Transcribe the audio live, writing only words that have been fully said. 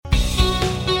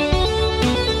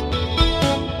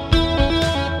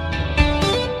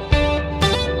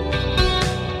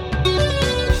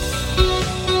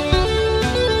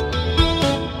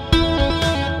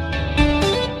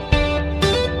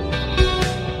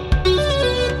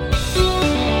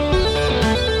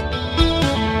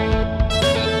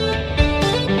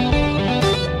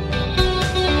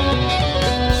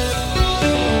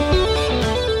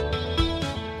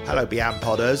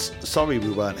Yam-Podders. Sorry we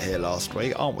weren't here last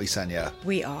week, aren't we, Sanya?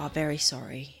 We are very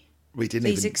sorry. We didn't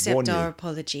Please even accept warn our you.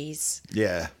 apologies.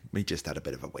 Yeah, we just had a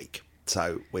bit of a week.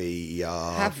 So we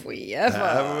are... Have we ever?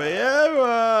 Have we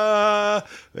ever?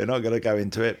 We're not going to go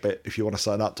into it, but if you want to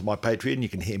sign up to my Patreon, you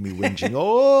can hear me whinging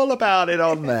all about it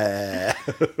on there.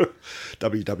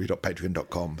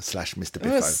 www.patreon.com/Mr.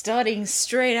 We're Biffo. starting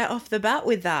straight out off the bat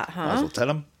with that, Might as huh? well tell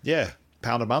them. Yeah,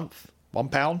 £1 a month.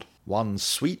 £1. One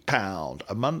sweet pound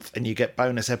a month, and you get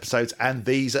bonus episodes and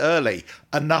these early.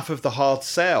 Enough of the hard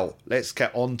sell. Let's get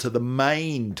on to the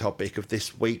main topic of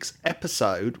this week's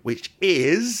episode, which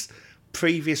is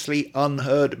Previously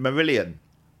Unheard Marillion.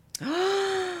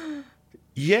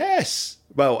 Yes.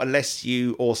 Well, unless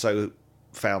you also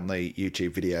found the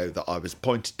YouTube video that I was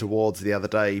pointed towards the other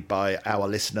day by our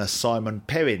listener Simon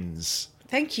Perrins.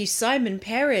 Thank you, Simon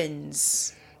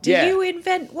Perrins. Did Yeah. you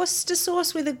invent Worcester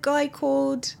sauce with a guy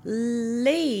called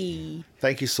Lee?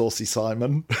 Thank you, Saucy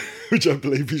Simon, which I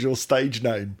believe is your stage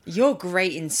name. You're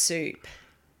great in soup.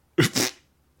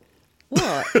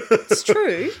 What? It's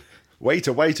true.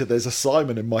 Waiter, waiter, there's a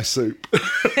Simon in my soup.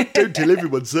 Don't tell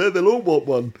everyone, sir, they'll all want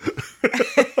one. You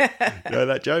know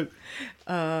that joke?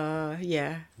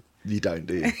 Yeah. You don't,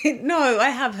 do you? No, I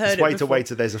have heard it Waiter, before.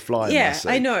 waiter, there's a fly in my Yeah,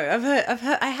 soup. I know.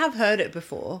 I have heard it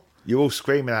before. You're all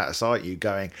screaming out of sight, you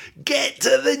going, get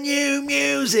to the new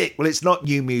music. Well, it's not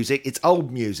new music, it's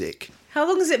old music. How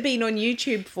long has it been on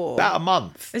YouTube for? About a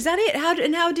month. Is that it?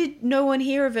 How did no one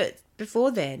hear of it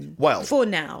before then? Well- before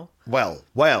now. Well.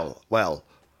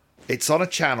 It's on a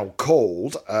channel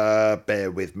called,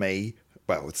 bear with me,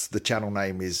 the channel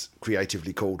name is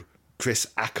creatively called Chris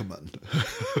Ackerman,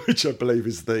 which I believe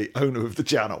is the owner of the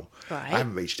channel. Right. I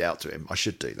haven't reached out to him. I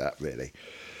should do that, really.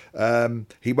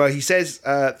 He says,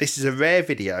 this is a rare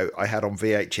video I had on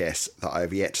VHS that I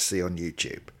have yet to see on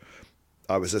YouTube.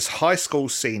 I was a high school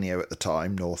senior at the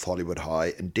time, North Hollywood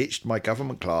High, and ditched my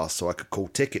government class so I could call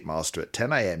Ticketmaster at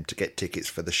 10 a.m. to get tickets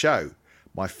for the show,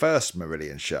 my first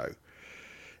Marillion show.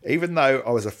 Even though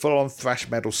I was a full-on thrash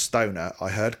metal stoner, I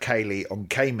heard Kaylee on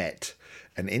K-Met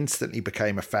and instantly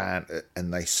became a fan,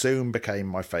 and they soon became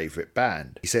my favourite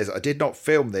band. He says, I did not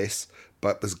film this,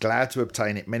 but was glad to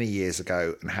obtain it many years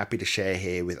ago and happy to share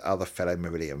here with other fellow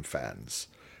Marillion fans.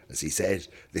 As he said,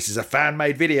 this is a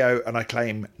fan-made video and I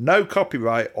claim no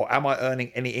copyright, or am I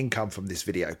earning any income from this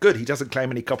video? Good, he doesn't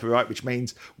claim any copyright, which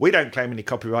means we don't claim any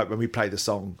copyright when we play the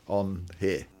song on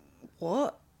here.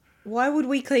 What? Why would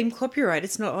we claim copyright?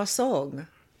 It's not our song.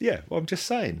 Yeah, well, I'm just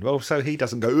saying. Well, so he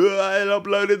doesn't go, I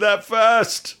uploaded that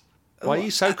first. Why are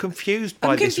you so confused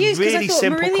by I'm this confused because really I thought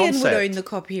simple Marillion concept? would own the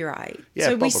copyright. Yeah, so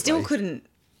we probably. still couldn't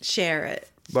share it.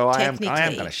 Well, I am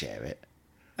technically. going to share it.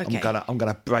 Okay. I'm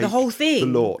gonna break The whole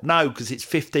thing? The law. No, because it's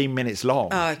 15 minutes long.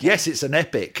 Oh, okay. Yes, it's an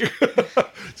epic.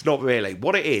 It's not really.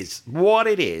 What it is.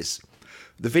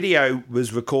 The video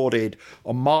was recorded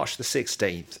on March the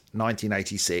 16th,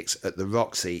 1986 at the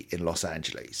Roxy in Los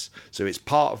Angeles. So it's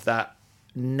part of that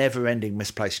never-ending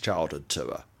Misplaced Childhood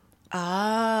tour.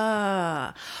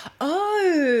 Ah.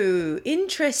 Oh,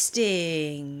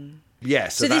 interesting. Yeah,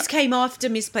 So this came after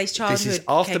Misplaced Childhood. this is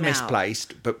after came out.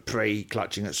 Misplaced, but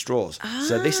pre-Clutching at Straws.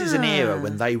 So this is an era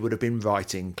when they would have been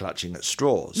writing Clutching at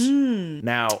Straws.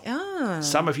 Now,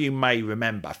 some of you may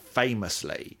remember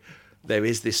famously, there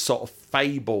is this sort of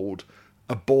fabled,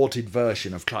 aborted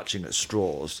version of Clutching at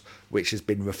Straws, which has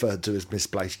been referred to as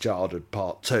Misplaced Childhood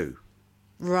Part 2.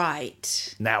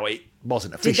 Right. Now, it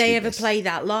wasn't Did officially they ever play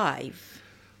that live?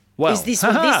 Well, Is this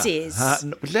what this is?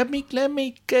 Let me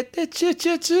get it.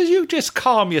 You just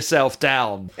calm yourself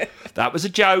down. That was a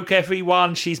joke,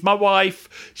 everyone. She's my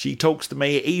wife. She talks to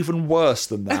me even worse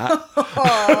than that.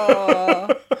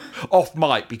 Off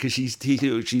mic, because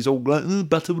she's all like,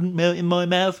 butter wouldn't melt in my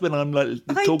mouth when I'm like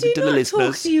talking to the I do not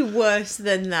listeners. talk to you worse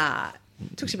than that.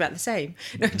 Talks about the same.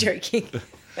 No, joking.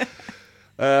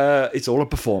 It's all a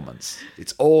performance.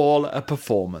 It's all a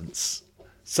performance.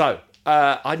 So,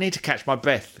 I need to catch my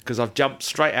breath because I've jumped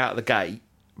straight out of the gate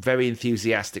very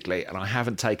enthusiastically and I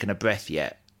haven't taken a breath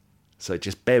yet. So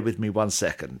just bear with me 1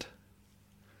 second.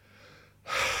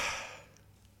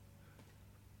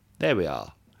 There we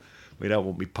are. We don't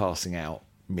want me passing out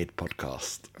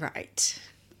mid-podcast. Right.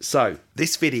 So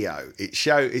this video,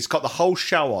 it's got the whole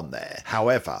show on there.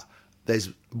 However, there's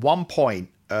one point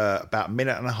about a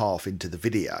minute and a half into the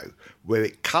video where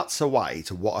it cuts away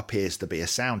to what appears to be a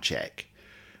sound check.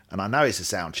 And I know it's a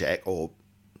sound check or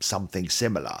something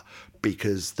similar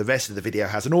because the rest of the video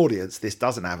has an audience. This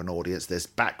doesn't have an audience. There's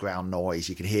background noise.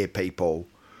 You can hear people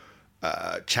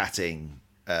chatting.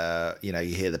 You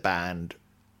hear the band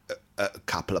at a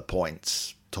couple of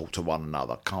points talk to one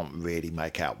another. Can't really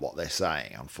make out what they're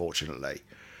saying, unfortunately.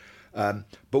 But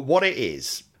what it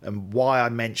is, and why I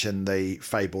mentioned the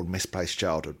fabled Misplaced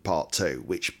Childhood Part 2,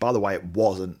 which, by the way, it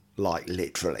wasn't like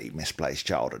literally Misplaced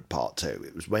Childhood Part 2.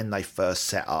 It was when they first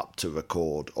set up to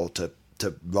record or to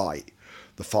write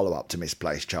the follow-up to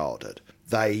Misplaced Childhood.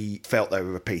 They felt they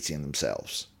were repeating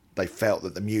themselves. They felt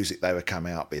that the music they were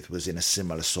coming up with was in a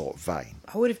similar sort of vein.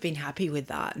 I would have been happy with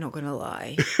that, not going to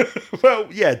lie. Well,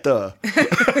 yeah, duh.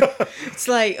 It's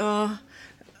like, oh,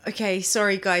 okay,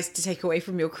 sorry, guys, to take away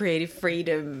from your creative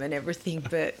freedom and everything,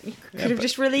 but you could have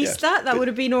just released that. That would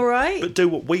have been all right. But do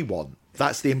what we want.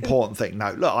 That's the important thing.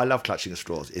 No, look, I love Clutching at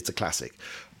Straws. It's a classic.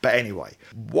 But anyway,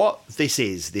 what this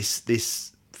is, this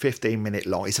 15-minute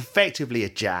long, it's effectively a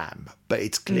jam, but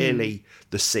it's clearly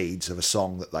the seeds of a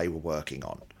song that they were working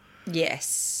on.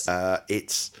 Yes.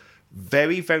 It's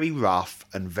very, very rough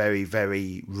and very,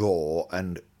 very raw.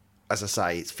 And as I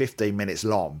say, it's 15 minutes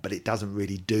long, but it doesn't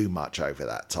really do much over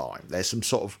that time. There's some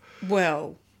sort of...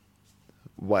 Well,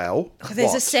 what?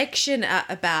 there's a section at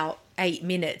about 8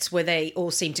 minutes where they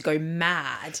all seem to go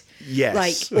mad. Yes.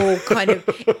 Like, all kind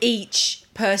of each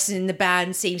person in the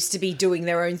band seems to be doing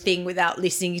their own thing without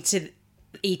listening to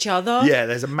each other. Yeah,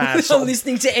 there's a mad without sort of...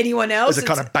 listening to anyone else. There's a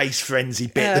kind of bass frenzy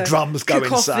bit. The drums go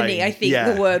cacophony, insane. I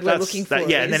think the word we're looking for.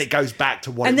 Yeah, is. and then it goes back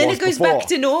to what and it was then it goes before. back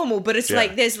to normal, but it's Yeah.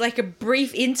 like there's like a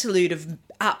brief interlude of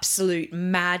absolute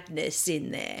madness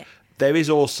in there. There is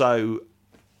also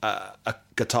a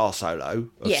guitar solo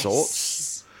of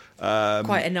sorts.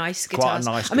 Quite a nice guitar. quite a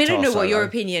nice I mean, I don't know guitar what your solo.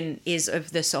 opinion is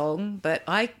of the song, but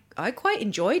I quite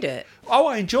enjoyed it. Oh,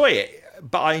 I enjoy it,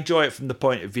 but I enjoy it from the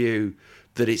point of view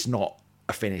that it's not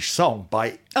a finished song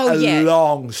by a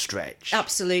long stretch.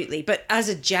 Absolutely. But as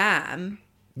a jam,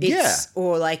 Yeah.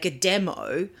 or like a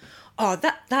demo,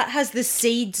 that has the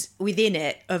seeds within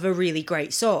it of a really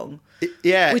great song.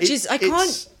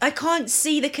 I can't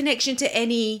see the connection to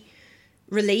any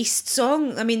released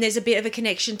song. I mean, there's a bit of a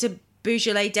connection to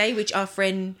Beaujolais Day, which our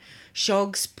friend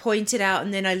Shogs pointed out,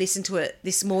 and then I listened to it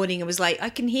this morning and was like, I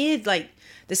can hear like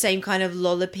the same kind of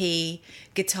lollopy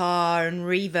guitar and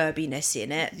reverbiness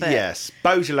in it. But yes,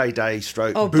 Beaujolais Day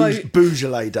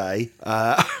Beaujolais Day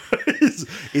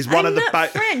is one I'm of the not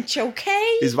French,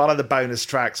 okay? is one of the bonus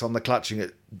tracks on the Clutching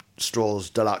at Straws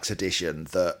Deluxe Edition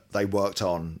that they worked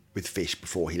on with Fish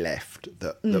before he left.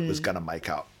 That was going to make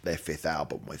up their 5th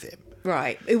album with him.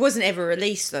 Right. It wasn't ever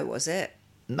released though, was it?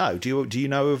 No, do you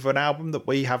know of an album that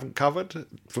we haven't covered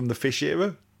from the Fish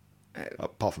era?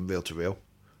 Apart from Reel to Reel.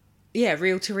 Yeah,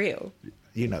 Reel to Reel.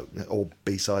 You know, all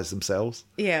B-sides themselves.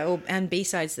 Yeah, and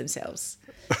B-sides themselves.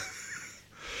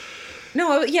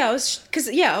 No, I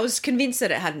was convinced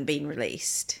that it hadn't been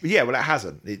released. Yeah, well, it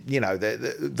hasn't.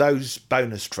 Those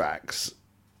bonus tracks,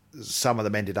 some of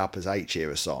them ended up as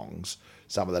H-era songs.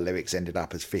 Some of the lyrics ended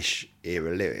up as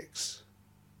Fish-era lyrics.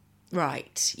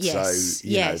 Right. Yes.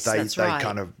 So, that's they right.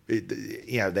 kind of,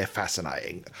 they're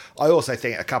fascinating. I also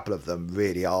think a couple of them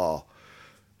really are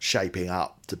shaping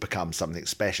up to become something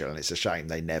special, and it's a shame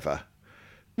they never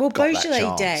got that Beaujolais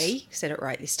chance. Day, said it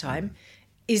right this time,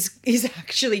 is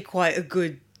actually quite a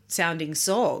good sounding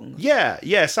song.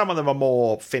 Yeah, some of them are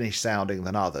more finished sounding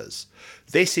than others.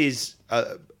 This is,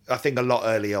 I think, a lot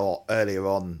earlier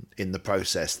on in the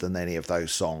process than any of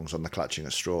those songs on the Clutching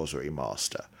at Straws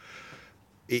remaster.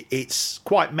 It's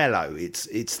quite mellow. It's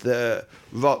the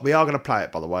rock. We are going to play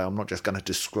it, by the way. I'm not just going to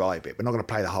describe it. We're not going to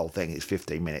play the whole thing. It's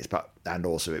 15 minutes, and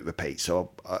also it repeats.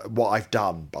 So what I've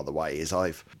done, by the way, is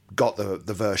I've got the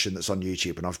version that's on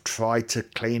YouTube, and I've tried to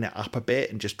clean it up a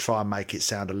bit and just try and make it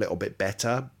sound a little bit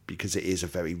better, because it is a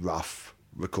very rough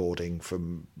recording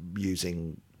from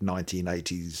using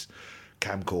 1980s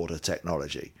camcorder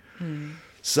technology.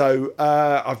 So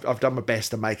I've done my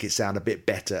best to make it sound a bit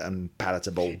better and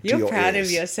palatable. You're to proud your ears.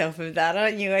 of yourself of that,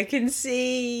 aren't you? I can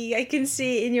see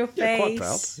it in your face. Yeah, quite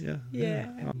proud. Yeah.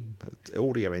 I'm an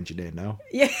audio engineer now.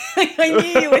 Yeah, I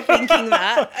knew you were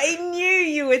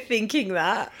thinking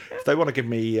that. If they want to give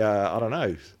me, I don't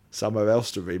know, somewhere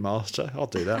else to remaster, I'll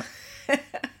do that.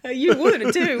 You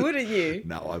would too, wouldn't you?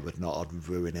 No, I would not. I'd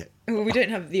ruin it. Well, we don't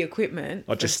have the equipment.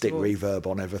 I'd just stick reverb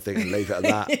on everything and leave it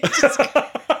at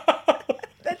that.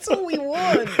 That's all we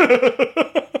want.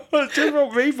 Just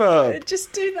want reverb.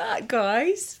 Just do that,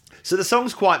 guys. So the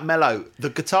song's quite mellow.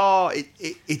 The guitar,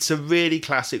 it's a really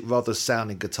classic Rothers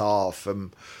sounding guitar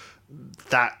from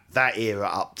that era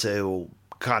up till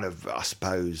kind of, I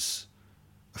suppose,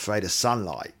 Afraid of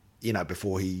Sunlight,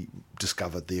 before he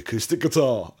discovered the acoustic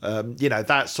guitar.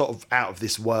 That sort of out of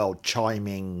this world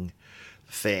chiming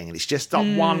thing. And it's just not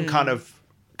one kind of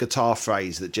guitar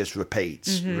phrase that just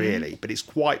repeats, really, but it's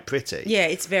quite pretty. Yeah,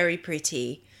 it's very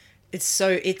pretty.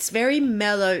 It's very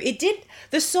mellow.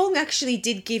 The song actually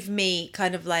did give me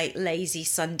kind of like lazy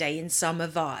Sunday in summer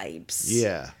vibes.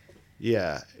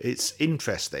 Yeah, it's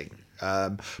interesting.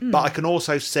 But I can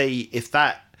also see if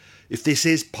this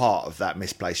is part of that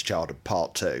Misplaced Childhood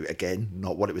Part 2, again,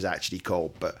 not what it was actually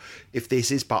called, but if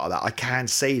this is part of that, I can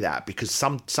see that because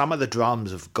some of the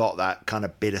drums have got that kind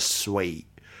of bittersweet,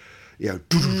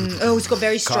 it's got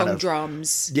very strong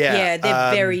drums. Yeah,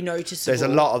 they're very noticeable. There's a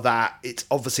lot of that. It's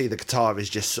obviously the guitar is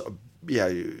just sort of,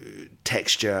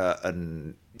 texture,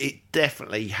 and it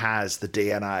definitely has the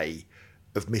DNA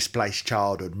of Misplaced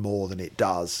Childhood more than it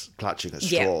does Clutching at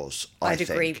Straws. I'd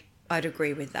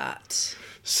agree with that.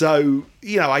 So,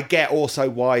 I get also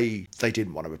why they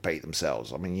didn't want to repeat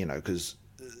themselves. I mean, because,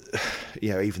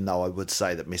 even though I would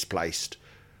say that Misplaced,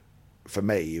 for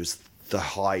me, was the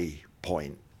high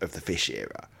point of the Fish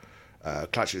era.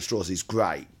 Clutching at Straws is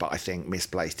great, but I think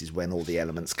Misplaced is when all the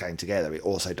elements came together. It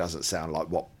also doesn't sound like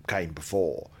what came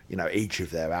before. Each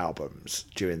of their albums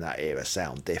during that era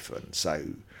sound different. So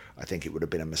I think it would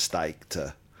have been a mistake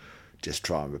to just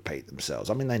try and repeat themselves.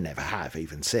 I mean, they never have,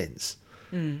 even since.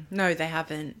 No, they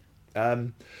haven't.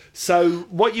 So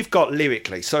what you've got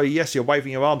lyrically, so yes, you're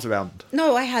waving your arms around.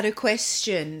 No, I had a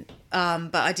question,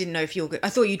 but I didn't know if you were good. I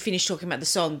thought you'd finished talking about the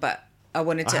song, but I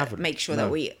wanted to make sure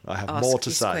that we ask more to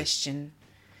this say. Question.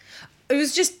 It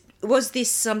was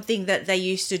this something that they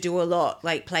used to do a lot,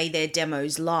 like play their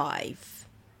demos live?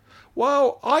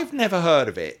 Well, I've never heard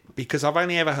of it because I've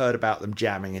only ever heard about them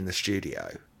jamming in the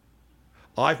studio.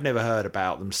 I've never heard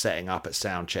about them setting up at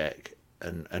soundcheck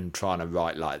and trying to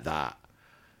write like that.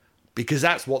 Because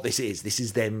that's what this is. This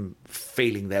is them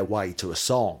feeling their way to a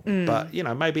song. But,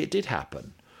 maybe it did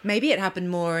happen. Maybe it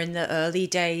happened more in the early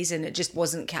days and it just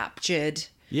wasn't captured.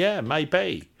 Yeah,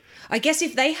 maybe. I guess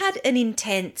if they had an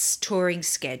intense touring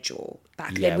schedule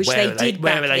back then, which they did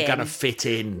back then... Where are they going to fit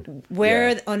in?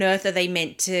 Where on earth are they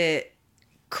meant to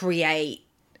create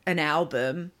an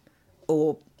album?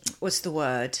 Or, what's the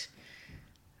word?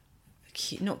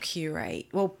 Not curate.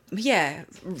 Well, yeah,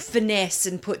 finesse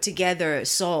and put together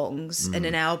songs and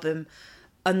an album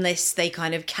unless they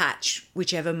kind of catch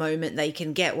whichever moment they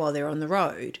can get while they're on the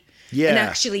road. Yeah. And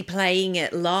actually playing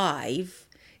it live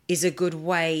is a good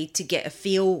way to get a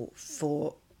feel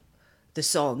for the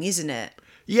song, isn't it?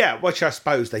 Yeah, which I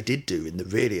suppose they did do in the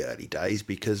really early days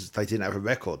because they didn't have a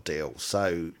record deal.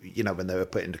 So, when they were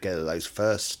putting together those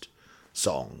first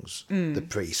songs, the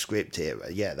pre-script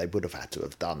era, they would have had to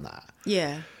have done that.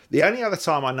 Yeah. The only other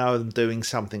time I know of them doing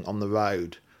something on the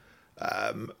road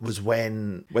was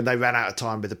when they ran out of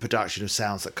time with the production of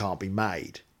Sounds That Can't Be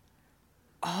Made.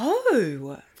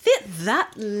 Oh,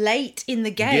 that late in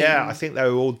the game? Yeah, I think they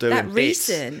were all doing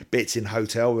bits in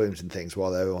hotel rooms and things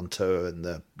while they were on tour in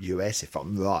the US, if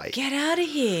I'm right. Get out of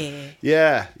here.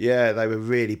 Yeah, they were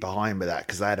really behind with that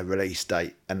because they had a release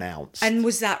date announced. And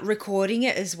was that recording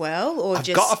it as well? Or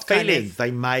I've got a feeling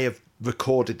they may have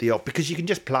recorded because you can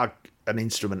just plug an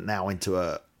instrument now into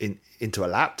a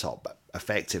laptop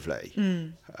effectively.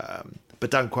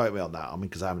 But don't quote me on that. I mean,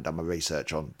 because I haven't done my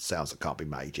research on Sounds That Can't Be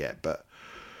Made yet, but...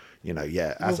 as we'll I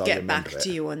remember get back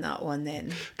to you on that one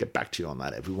then. Get back to you on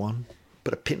that, everyone.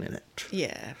 Put a pin in it.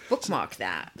 Yeah, bookmark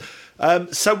that.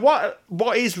 So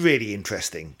what is really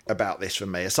interesting about this for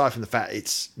me, aside from the fact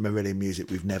it's Marillion music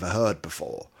we've never heard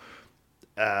before,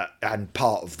 and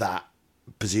part of that,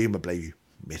 presumably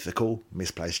mythical,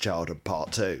 Misplaced Childhood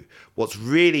Part 2, what's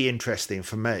really interesting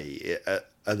for me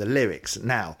are the lyrics.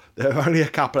 Now, there are only a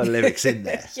couple of lyrics in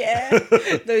there. Yeah,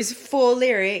 those 4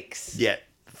 lyrics. Yeah.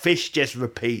 Fish just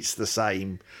repeats the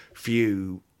same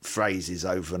few phrases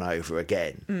over and over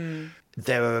again.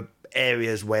 There are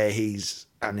areas where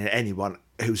anyone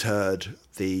who's heard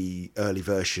the early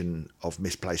version of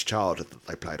Misplaced Childhood that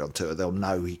they played on tour, they'll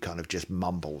know he kind of just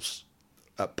mumbles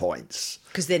at points.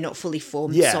 Because they're not fully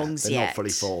formed songs yet. Yeah, they're not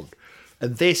fully formed.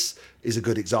 And this is a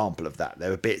good example of that.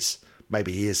 There are bits,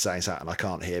 maybe he is saying something I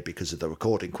can't hear because of the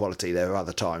recording quality. There are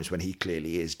other times when he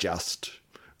clearly is just...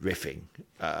 riffing.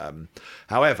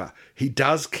 However, he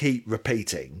does keep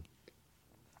repeating,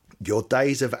 your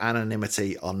days of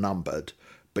anonymity are numbered,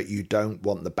 but you don't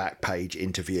want the back page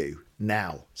interview.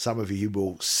 Now, some of you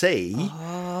will see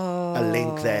a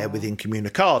link there with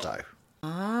Incommunicado.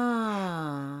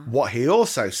 What he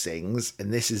also sings,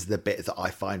 and this is the bit that I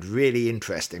find really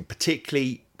interesting,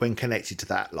 particularly when connected to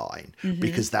that line,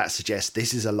 because that suggests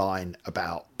this is a line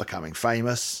about becoming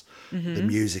famous, the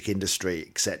music industry,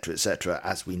 etc.,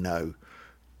 as we know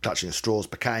Clutching at Straws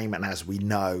became, and as we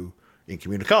know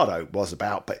Incommunicado was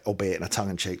about, but albeit in a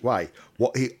tongue-in-cheek way.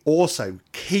 What he also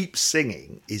keeps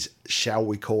singing is, shall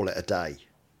we call it a day?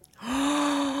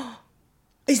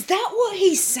 Is that what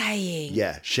he's saying?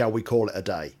 Yeah, shall we call it a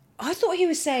day? I thought he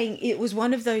was saying it was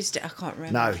one of those... I can't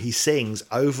remember. No, he sings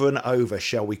over and over,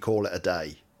 shall we call it a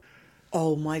day?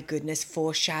 Oh, my goodness,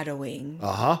 foreshadowing.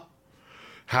 Uh-huh.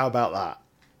 How about that?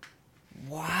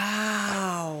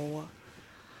 Wow.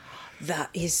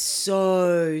 That is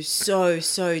so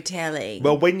telling.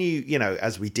 Well, when you know,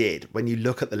 as we did, when you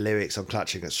look at the lyrics on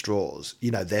Clutching at Straws, you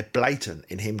know, they're blatant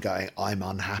in him going, I'm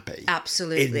unhappy.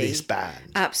 Absolutely. In this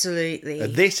band. Absolutely.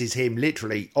 And this is him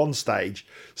literally on stage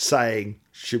saying,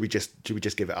 should we just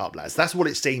give it up, lads? That's what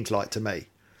it seems like to me.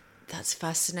 That's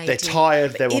fascinating. They're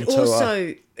tired, they're on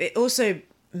tour. It also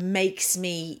makes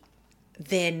me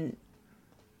then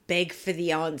beg for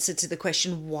the answer to the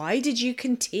question, why did you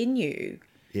continue?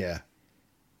 Yeah.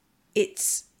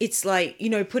 It's like, you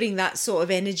know, putting that sort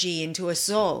of energy into a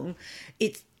song,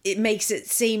 it makes it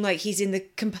seem like he's in the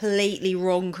completely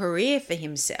wrong career for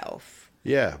himself.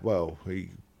 Yeah, well, he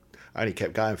only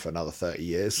kept going for another 30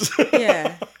 years.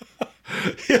 Yeah.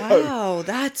 Wow,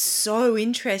 that's so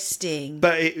interesting.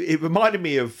 But it reminded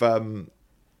me of,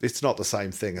 it's not the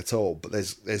same thing at all, but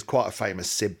there's quite a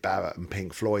famous Syd Barrett and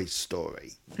Pink Floyd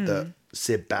story that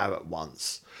Syd Barrett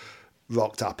once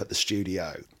rocked up at the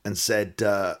studio and said,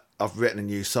 I've written a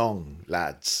new song,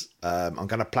 lads. I'm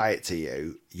going to play it to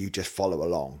you. You just follow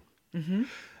along. Mm-hmm.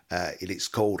 It's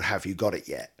called Have You Got It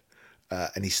Yet?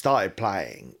 And he started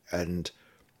playing and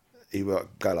he would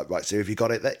go like, right, so have you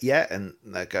got it yet? And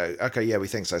they go, okay, yeah, we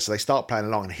think so. So they start playing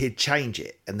along and he'd change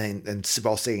it. And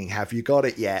while singing, have you got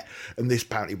it yet? And this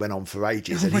apparently went on for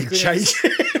ages and he'd change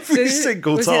it every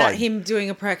single time. Was that him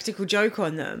doing a practical joke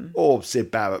on them? Or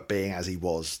Syd Barrett being, as he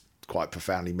was, quite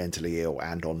profoundly mentally ill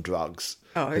and on drugs.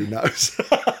 Oh. Who knows?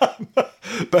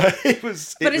 But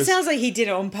it sounds like he did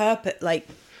it on purpose. Like,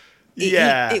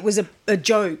 it was a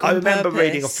joke. I remember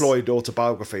reading a Floyd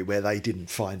autobiography where they didn't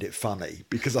find it funny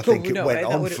because I think it went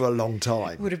on for a long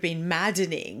time. Would have been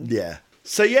maddening. Yeah.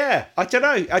 So yeah, I don't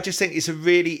know. I just think it's a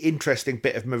really interesting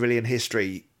bit of Marillion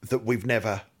history that we've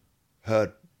never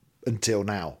heard until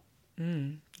now.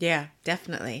 Yeah,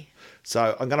 definitely.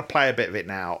 So I'm going to play a bit of it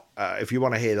now. If you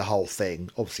want to hear the whole thing,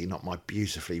 obviously not my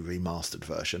beautifully remastered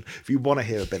version. If you want to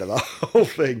hear a bit of the whole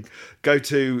thing, go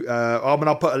to...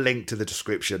 I'll put a link to the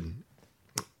description.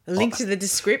 A link to the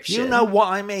description? You know what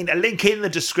I mean. A link in the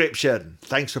description.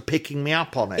 Thanks for picking me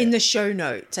up on it. In the show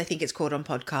notes, I think it's called on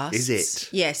podcasts. Is it?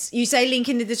 Yes. You say link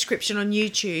in the description on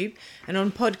YouTube, and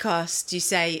on podcasts you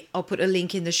say, I'll put a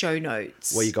link in the show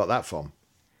notes. Where you got that from?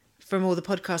 From all the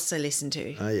podcasts I listen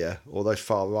to. Oh, yeah. All those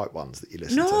far-right ones that you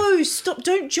listen to. No, stop.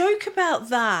 Don't joke about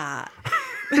that.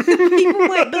 People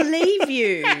might believe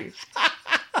you.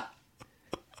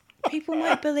 People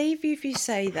might believe you if you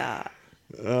say that.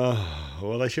 Oh,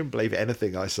 well, they shouldn't believe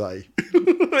anything I say.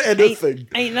 Anything.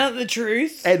 Ain't that the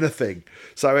truth? Anything.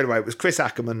 So anyway, it was Chris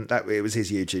Ackerman. It was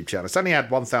his YouTube channel. It's only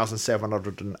had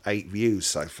 1,708 views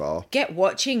so far. Get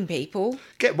watching, people.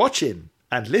 Get watching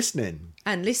and listening.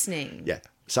 And listening. Yeah.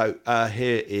 So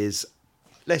here is,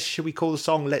 should we call the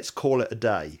song Let's Call It a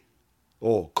Day?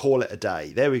 Or Call It a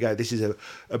Day. There we go. This is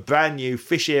a brand new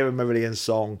Fish Ear and Marillion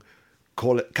song.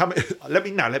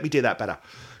 Let me do that better.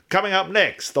 Coming up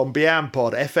next on Beyond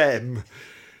Pod FM,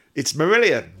 it's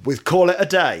Marillion with Call It a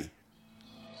Day.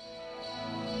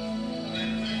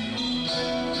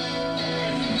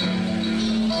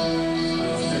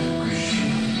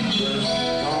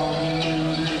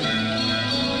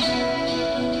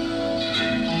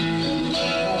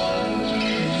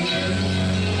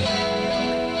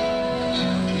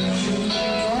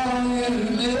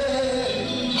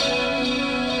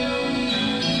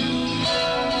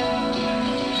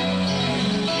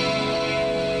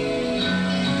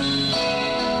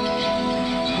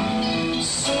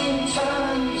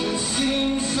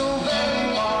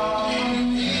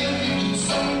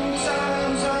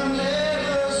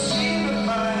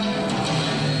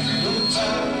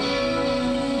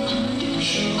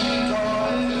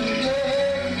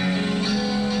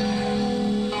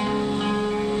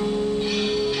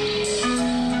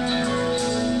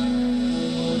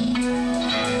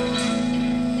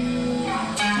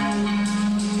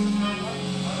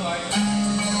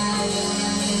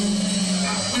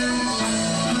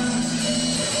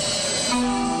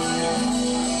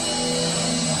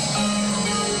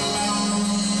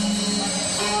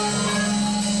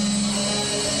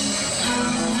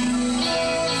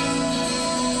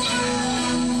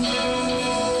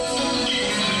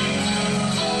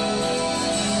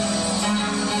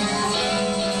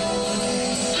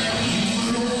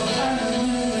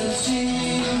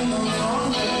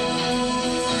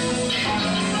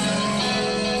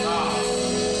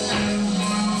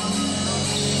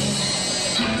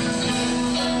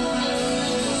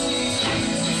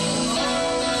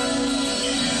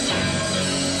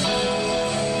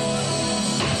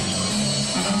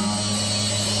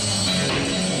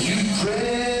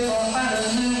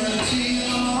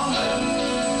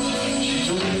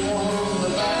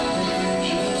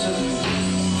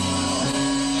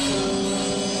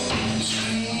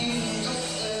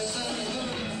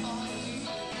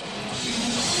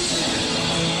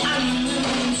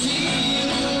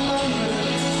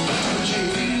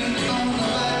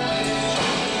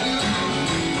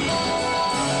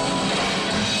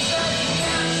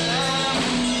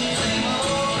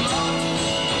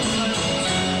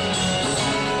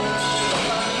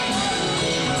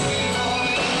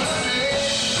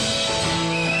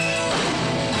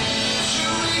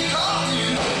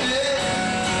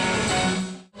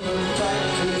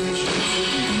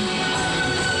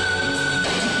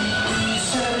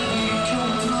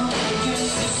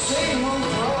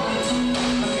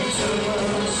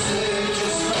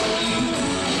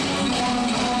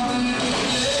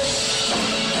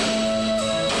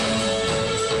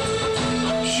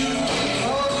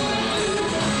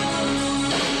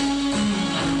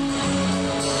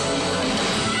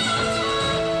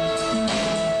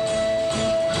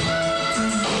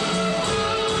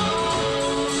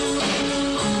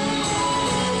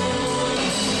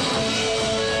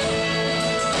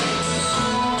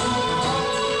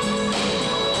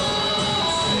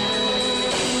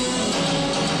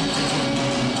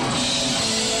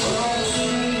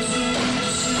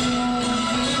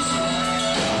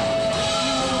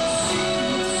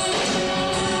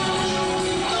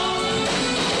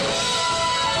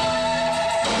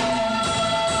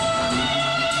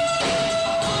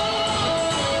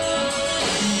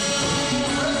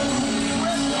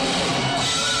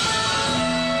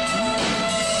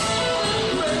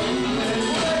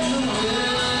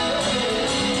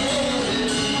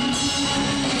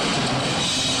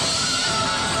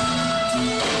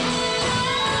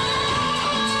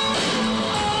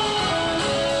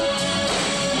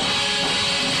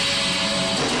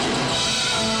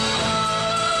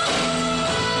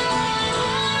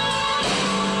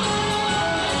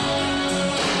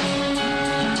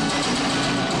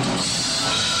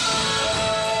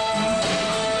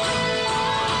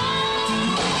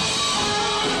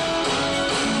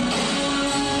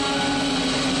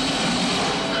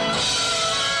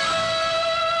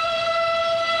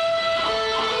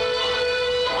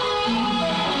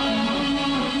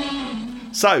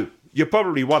 So, you're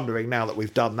probably wondering now that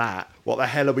we've done that, what the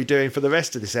hell are we doing for the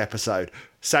rest of this episode?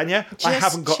 Sanya, I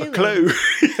haven't got a clue.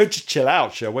 Just chill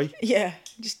out, shall we? Yeah,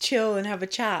 just chill and have a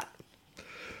chat.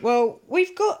 Well,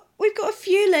 we've got a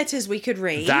few letters we could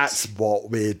read. That's what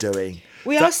we're doing.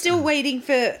 We are still waiting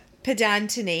for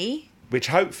Pedantony. Which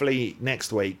hopefully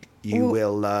next week you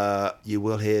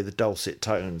will hear the dulcet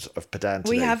tones of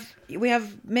Pedantony. We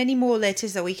have many more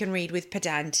letters that we can read with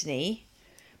Pedantony,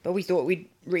 but we thought we'd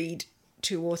read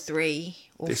 2 or 3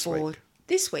 or this 4 week.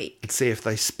 This week. And see if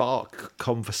they spark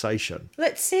conversation.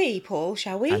 Let's see, Paul,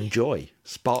 shall we? And joy.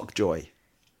 Spark joy.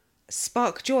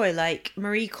 Spark joy like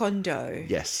Marie Kondo.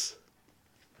 Yes.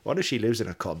 Why does she lives in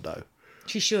a condo?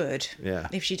 She should. Yeah.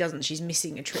 If she doesn't, she's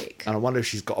missing a trick. And I wonder if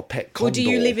she's got a pet condor. Or do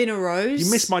you live in a rose?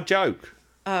 You missed my joke.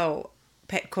 Oh,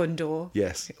 pet condor.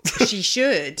 Yes. She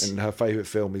should. And her favourite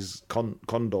film is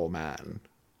Condor Man.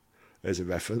 There's a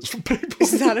reference for people.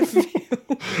 Is that a film?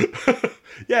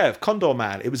 Yeah, Condor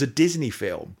Man. It was a Disney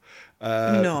film.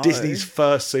 No. Disney's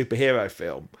first superhero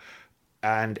film.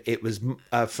 And it was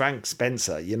Frank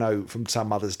Spencer, you know, from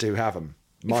Some Others Do Have 'Em.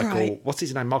 What's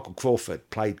his name? Michael Crawford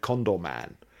played Condor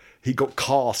Man. He got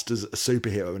cast as a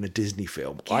superhero in a Disney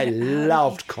film. I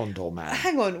loved Condor Man.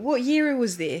 Hang on, what year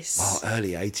was this? Oh,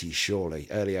 early 80s, surely.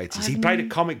 Early 80s. He played a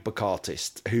comic book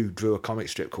artist who drew a comic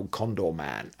strip called Condor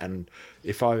Man. And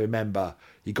if I remember,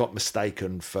 he got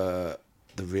mistaken for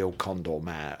the real Condor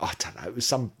Man. I don't know. It was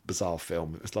some bizarre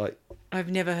film. It was like...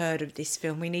 I've never heard of this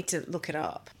film. We need to look it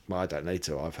up. Well, I don't need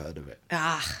to. I've heard of it.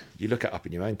 Ah. You look it up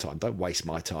in your own time. Don't waste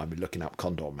my time in looking up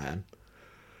Condor Man.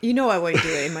 You know I won't do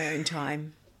it in my own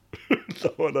time.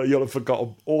 No, you'll have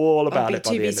forgotten all about it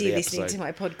by the end of the episode. I'll be too busy listening to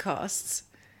my podcasts.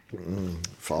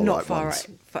 Not far right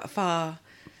ones. Far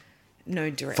no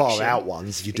direction. Far out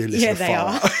ones. You do listen yeah, to they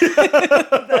far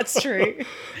are. That's true.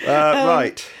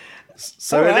 Right.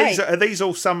 So right. Are these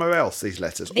all somewhere else? These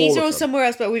letters. These are all somewhere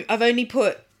else, but I've only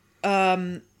put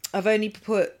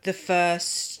the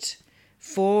first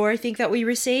 4. I think that we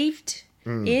received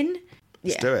in.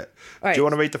 Let's do it. Right. Do you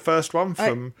want to read the first one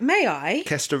from... May I?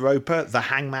 Kester Roper, the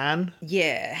Hangman?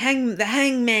 Yeah, the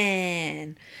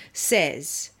Hangman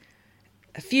says,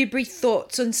 a few brief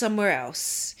thoughts on somewhere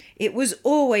else. It was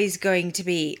always going to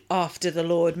be after the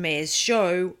Lord Mayor's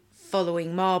show,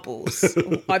 following marbles.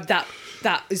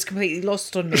 That is completely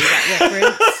lost on me, that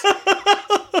reference.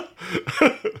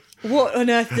 What on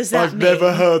earth does that mean? I've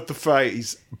never heard the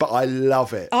phrase, but I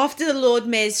love it. After the Lord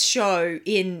Mayor's show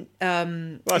in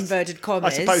inverted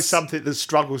commas. I suppose something that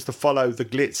struggles to follow the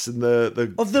glitz and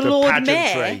the Lord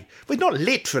pageantry. Mayor? Well, not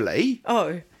literally.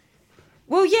 Oh.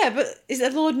 Well, yeah, but is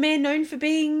the Lord Mayor known for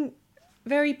being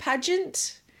very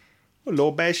pageant? Well,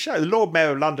 Lord Mayor's show. The Lord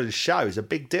Mayor of London's show is a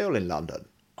big deal in London.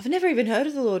 I've never even heard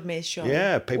of the Lord Mayor's show.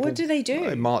 Yeah, people. What do they do?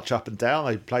 Well, they march up and down.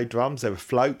 They play drums. There were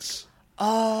floats.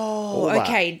 Oh,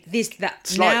 okay.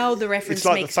 Now the reference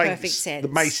makes perfect sense.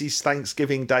 The Macy's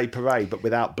Thanksgiving Day Parade, but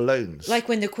without balloons. Like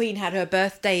when the Queen had her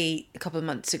birthday a couple of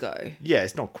months ago. Yeah,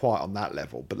 it's not quite on that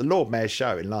level, but the Lord Mayor's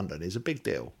show in London is a big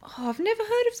deal. Oh, I've never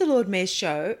heard of the Lord Mayor's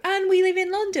show, and we live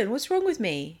in London. What's wrong with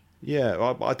me?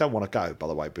 Yeah, I don't want to go, by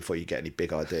the way, before you get any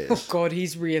big ideas. Oh, God,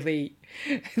 he's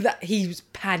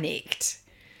panicked.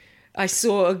 I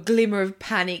saw a glimmer of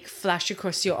panic flash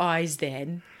across your eyes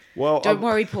then. Well, don't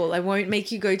worry, Paul. I won't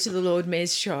make you go to the Lord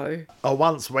Mayor's show. I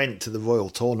once went to the Royal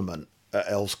Tournament at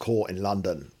Earl's Court in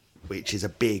London, which is a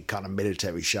big kind of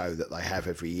military show that they have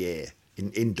every year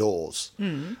indoors.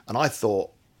 And I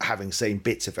thought, having seen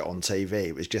bits of it on TV,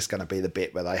 it was just going to be the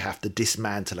bit where they have to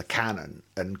dismantle a cannon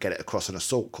and get it across an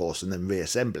assault course and then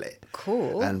reassemble it.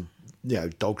 Cool. And, you know,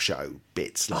 dog show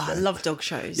bits. I love dog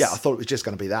shows. Yeah, I thought it was just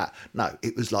going to be that. No,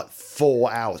 it was like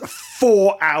 4 hours.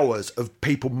 4 hours of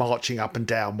people marching up and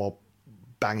down while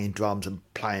banging drums and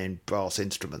playing brass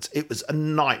instruments. It was a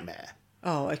nightmare.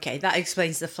 Oh, okay. That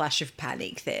explains the flash of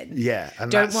panic then. Yeah.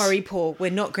 And don't worry, Paul. We're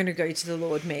not going to go to the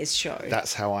Lord Mayor's show.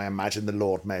 That's how I imagine the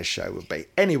Lord Mayor's show would be.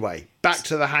 Anyway, back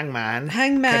to the Hangman.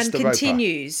 Hangman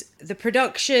continues. The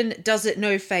production does it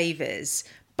no favours,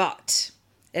 but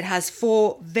it has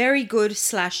 4 very good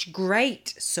 /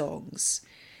 great songs.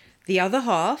 The other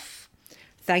half,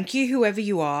 Thank You Whoever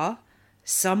You Are,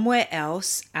 Somewhere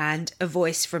Else, and A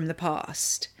Voice from the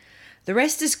Past. The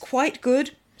rest is quite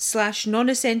good /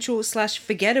 non-essential /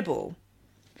 forgettable.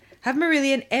 Have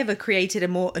Marillion ever created a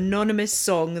more anonymous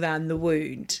song than The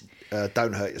Wound?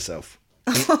 Don't hurt yourself.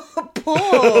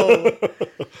 Paul!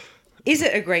 Is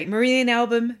it a great Marillion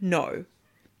album? No.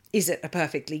 Is it a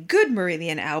perfectly good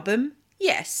Marillion album?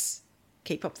 Yes.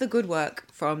 Keep up the good work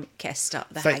from Kester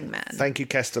the Hangman. Thank you,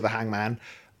 Kester the Hangman.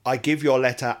 I give your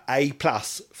letter A+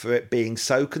 for it being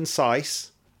so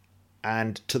concise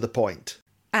and to the point.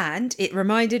 And it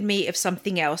reminded me of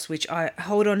something else, which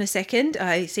hold on a second.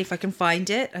 I see if I can find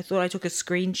it. I thought I took a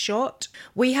screenshot.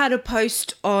 We had a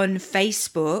post on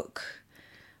Facebook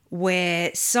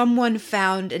where someone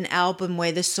found an album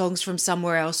where the songs from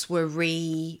somewhere else were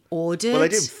reordered. Well, they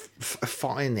didn't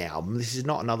find the album. This is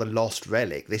not another lost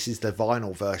relic. This is the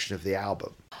vinyl version of the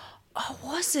album. Oh,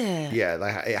 was it?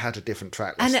 Yeah, it had a different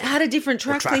track listing. And it had a different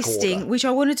track listing, order, which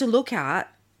I wanted to look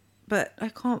at. But I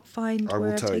can't find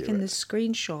where I've taken the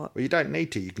screenshot. Well, you don't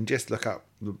need to. You can just look up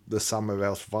the Somewhere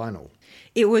Else vinyl.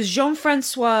 It was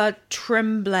Jean-Francois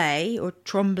Tremblay,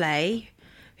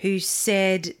 who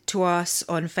said to us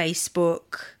on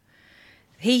Facebook,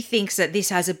 he thinks that this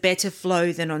has a better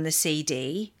flow than on the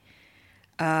CD.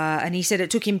 And he said it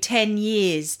took him 10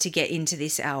 years to get into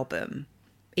this album,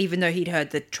 even though he'd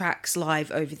heard the tracks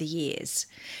live over the years.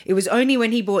 It was only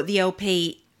when he bought the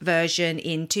LP version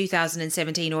in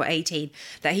 2017 or 18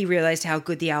 that he realized how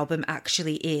good the album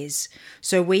actually is.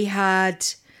 So we had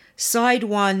side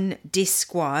 1,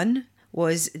 disc 1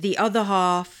 was The Other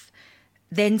Half,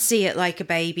 then See It Like a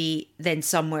Baby, then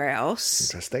Somewhere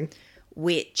Else. Interesting.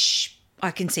 Which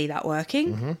I can see that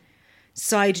working. Mm-hmm.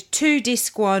 Side 2,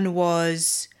 disc 1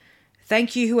 was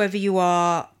Thank You Whoever You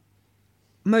Are,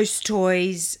 Most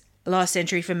Toys, Last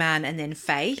Century for Man, and then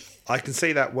Faith. I can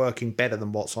see that working better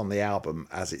than what's on the album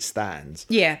as it stands.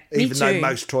 Yeah, me Even though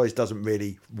Most Toys doesn't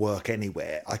really work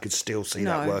anywhere, I could still see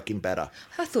that working better.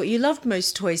 I thought you loved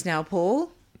Most Toys now,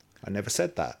 Paul. I never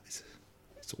said that. It's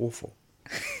awful.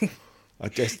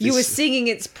 You were singing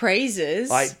its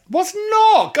praises. I was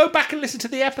not. Go back and listen to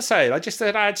the episode. I just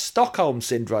said I had Stockholm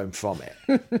Syndrome from it.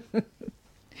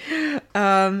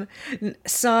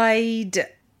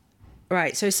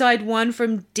 Right, so side 1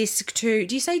 from disc 2.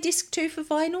 Do you say disc 2 for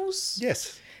vinyls?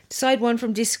 Yes. Side 1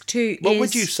 from disc 2 What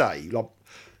would you say?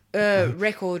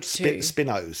 Record 2.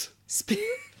 Spinos.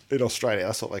 In Australia,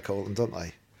 that's what they call them, don't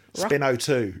they? Spino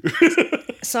 2.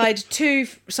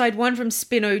 Side 1 from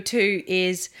Spino 2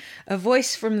 is A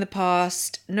Voice from the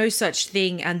Past, No Such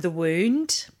Thing, and The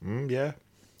Wound. Yeah.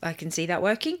 I can see that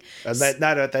working. And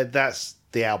that's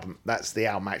the album. That's the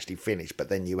album actually finished, but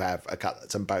then you have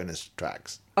some bonus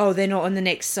tracks. Oh, they're not on the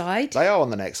next side? They are on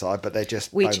the next side, but they're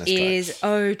just bonus tracks. Which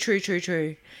is,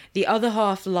 true. The Other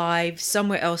Half live,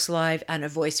 Somewhere Else live, and A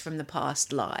Voice from the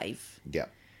Past live. Yeah.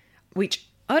 Which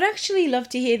I'd actually love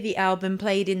to hear the album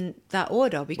played in that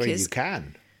order because... Well, you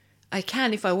can. I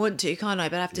can if I want to, can't I?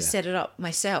 But I have to set it up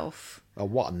myself. Oh,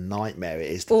 what a nightmare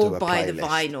it is to do a playlist. Or buy the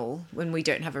vinyl when we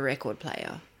don't have a record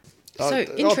player. So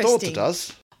interesting. Our daughter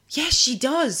does. Yes, she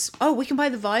does. Oh, we can buy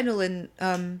the vinyl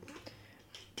and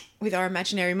with our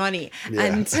imaginary money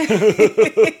and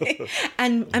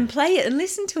and play it and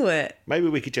listen to it. Maybe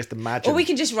we could just imagine. Or we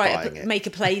can just make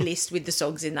a playlist with the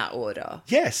songs in that order.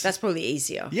 Yes. That's probably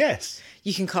easier. Yes.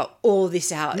 You can cut all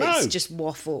this out. No. It's just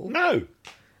waffle. No.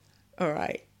 All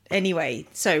right. Anyway,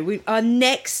 so our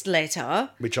next letter,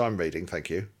 which I'm reading, thank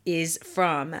you, is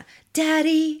from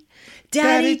Daddy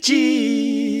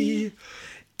G.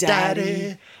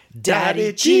 Daddy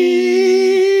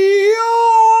G.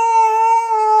 Oh.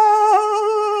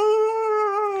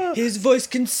 His voice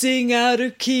can sing out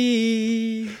of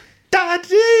key.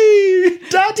 Daddy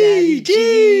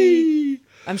G.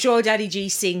 I'm sure Daddy G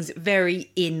sings very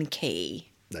in key.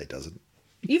 No, he doesn't.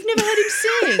 You've never heard him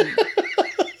sing.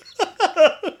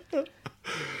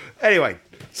 Anyway,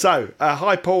 so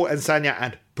hi Paul and Sanya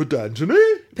and Pedantony.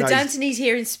 Pedantony's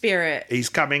here in spirit. He's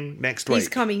coming next week. He's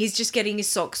coming. He's just getting his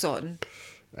socks on.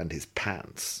 And his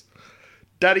pants.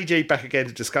 Daddy G back again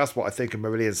to discuss what I think of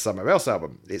Marillion's Somewhere Else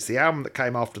album. It's the album that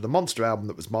came after the Monster album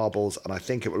that was Marbles, and I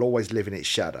think it will always live in its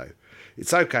shadow.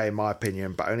 It's okay in my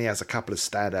opinion, but only has a couple of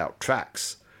standout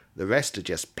tracks. The rest are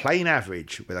just plain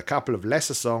average, with a couple of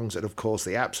lesser songs and of course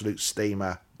the absolute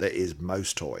steamer that is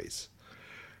Most Toys.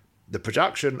 The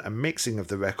production and mixing of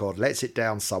the record lets it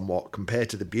down somewhat compared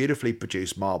to the beautifully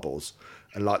produced Marbles,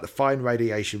 and like the Fine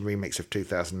Radiation remix of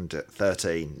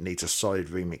 2013, needs a solid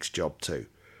remix job too.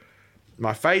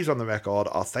 My faves on the record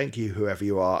are Thank You Whoever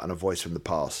You Are and A Voice from the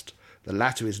Past. The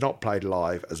latter is not played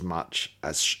live as much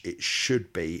as it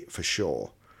should be for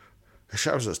sure. It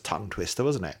was a tongue twister,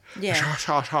 wasn't it? Yeah.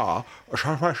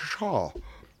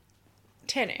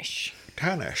 Tennis.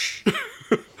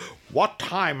 What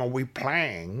time are we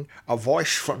playing A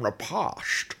Voice from the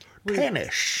Past?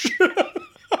 Tennis.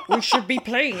 We should be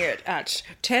playing it at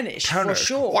tennis for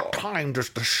sure. What time does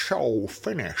the show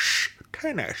finish?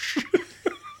 Tennis.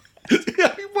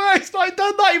 It's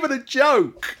not even a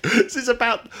joke. This is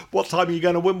about what time are you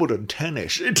going to Wimbledon?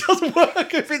 Tennis. It doesn't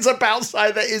work if it's about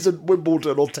saying there isn't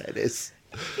Wimbledon or tennis.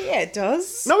 Yeah, it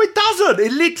does. No, it doesn't.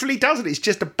 It literally doesn't. It's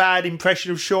just a bad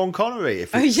impression of Sean Connery.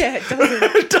 Oh, yeah, it doesn't.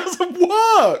 It doesn't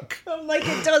work. I'm like,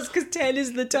 it does because 10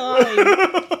 is the time.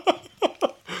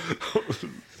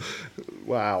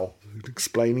 Wow.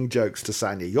 Explaining jokes to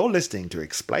Sanya. You're listening to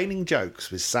Explaining Jokes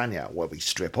with Sanya, where we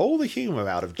strip all the humour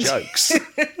out of jokes.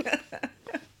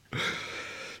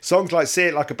 Songs like See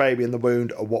It Like a Baby in the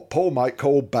Wound are what Paul might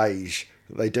call beige.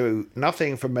 They do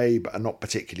nothing for me, but are not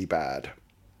particularly bad.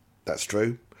 That's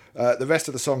true. The rest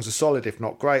of the songs are solid, if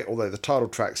not great, although the title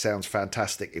track sounds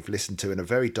fantastic if listened to in a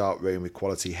very dark room with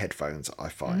quality headphones, I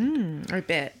find. I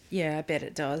bet. Yeah, I bet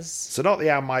it does. So not the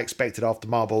album I expected after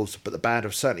Marbles, but the band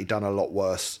have certainly done a lot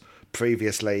worse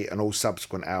previously, and all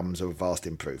subsequent albums are a vast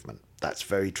improvement. That's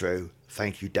very true.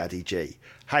 Thank you, Daddy G.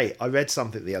 Hey, I read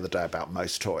something the other day about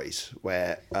Most Toys,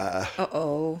 where...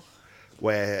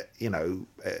 where, you know,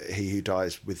 he who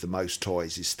dies with the most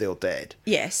toys is still dead.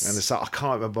 Yes. And it's like, I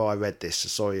can't remember I read this, so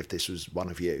sorry if this was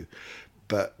one of you.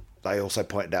 But they also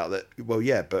pointed out that, well,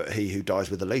 yeah, but he who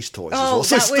dies with the least toys is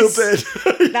also still dead.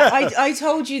 I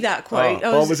told you that quote.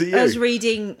 Was it you? I was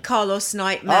reading Carlos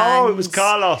Nightman's... Oh, it was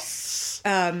Carlos.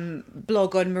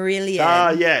 Blog on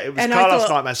Marillion. Yeah, it was Carlos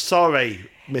Nightman. Sorry,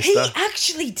 mister. He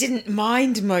actually didn't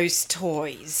mind most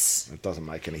toys. It doesn't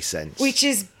make any sense. Which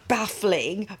is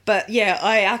baffling, but yeah,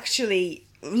 I actually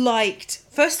liked,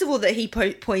 first of all, that he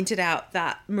pointed out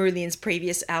that Marillion's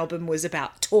previous album was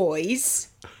about toys.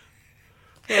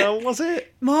 Well, was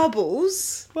it?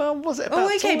 Marbles. Well, was it about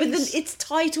toys? But then it's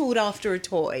titled after a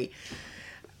toy.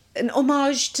 An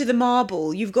homage to the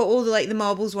marble. You've got all the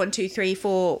Marbles 1, 2, 3,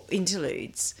 4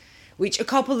 interludes, which a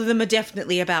couple of them are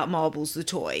definitely about Marbles the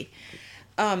toy.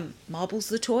 Marbles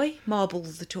the toy?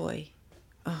 Marbles the toy.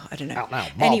 Oh, I don't know. Out now.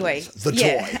 Marbles, anyway, the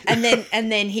toy.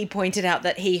 and then he pointed out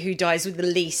that he who dies with the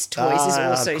least toys is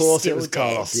also of course still it was dead.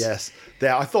 Carlos, yes.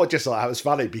 Yeah, I thought just like that was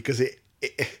funny because it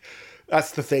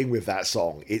that's the thing with that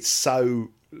song. It's so,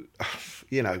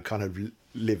 you know, kind of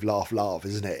live, laugh, laugh,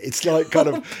 isn't it? It's like kind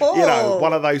of, Paul. you know,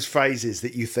 one of those phrases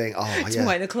that you think, It's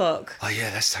 9 o'clock. Oh, yeah,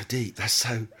 that's so deep. That's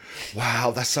so,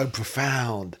 wow, that's so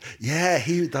profound. Yeah,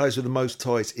 he who dies with the most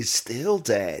toys is still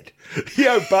dead.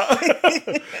 But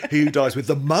he who dies with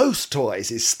the most toys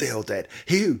is still dead.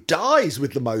 He who dies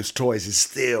with the most toys is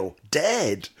still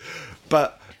dead.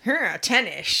 But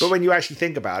 10-ish. But when you actually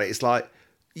think about it, it's like,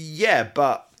 yeah,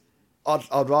 but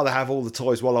I'd rather have all the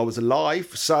toys while I was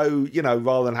alive. So, you know,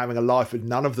 rather than having a life with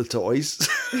none of the toys.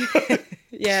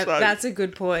 Yeah, so, that's a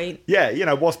good point. Yeah, you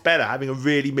know, what's better? Having a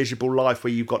really miserable life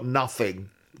where you've got nothing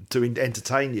to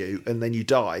entertain you and then you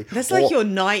die. That's like your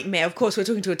nightmare. Of course, we're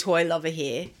talking to a toy lover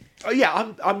here. Oh,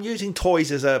 yeah, I'm using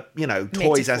toys as a, you know,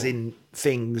 toys as in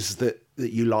things that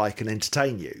you like and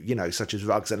entertain you, you know, such as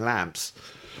rugs and lamps.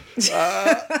 And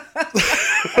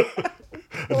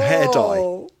hair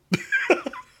dye.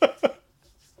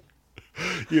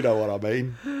 You know what I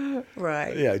mean?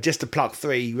 Right. You know, just to pluck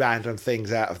 3 random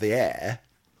things out of the air.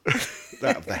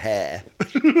 Out of the hair.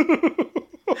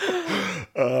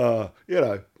 You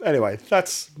know, anyway,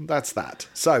 that's that.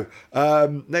 So,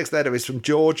 next letter is from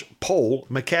George Paul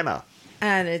McKenna.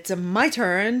 And it's my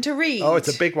turn to read. Oh, it's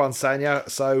a big one, Sanya.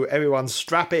 So everyone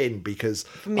strap in because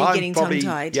for me getting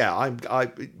tongue-tied. Yeah,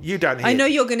 you don't hear. I know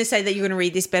you're going to say that you're going to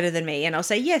read this better than me, and I'll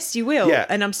say yes, you will. Yeah.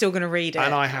 And I'm still going to read it.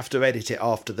 And I have to edit it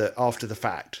after the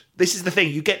fact. This is the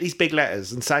thing. You get these big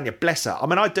letters, and Sanya, bless her. I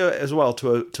mean, I do it as well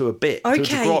to a bit.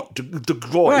 Okay. To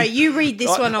groin. Right, you read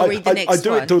this one. I'll read the next one. I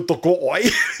do it to the groin.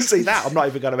 See that? I'm not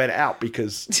even going to edit out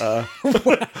because I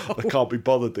can't be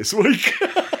bothered this week.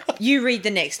 You read the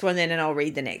next one then and I'll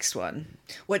read the next one.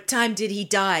 What time did he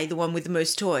die, the one with the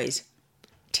most toys?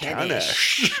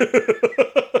 10-ish.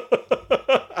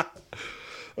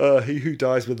 He who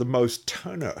dies with the most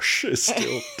tonish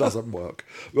still doesn't work.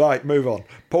 Right, move on.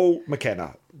 Paul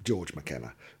McKenna, George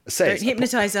McKenna, says... Don't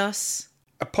hypnotise us.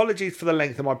 Apologies for the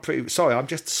length of my Sorry, I'm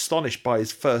just astonished by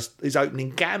his opening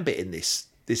gambit in this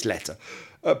letter.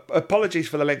 Apologies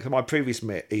for the length of my previous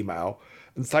email...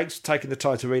 And thanks for taking the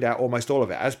time to read out almost all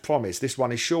of it. As promised, this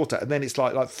one is shorter, and then it's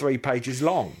like 3 pages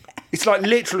long. It's like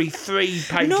literally 3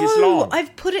 pages long. No,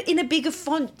 I've put it in a bigger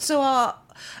font so our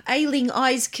ailing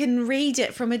eyes can read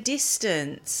it from a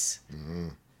distance.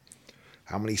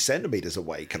 How many centimetres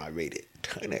away can I read it?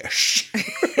 10-ish.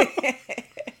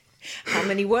 How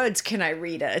many words can I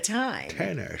read at a time?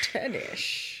 10-ish.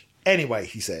 10-ish. Anyway,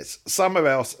 he says, somewhere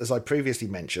else, as I previously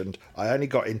mentioned, I only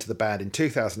got into the band in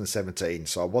 2017,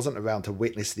 so I wasn't around to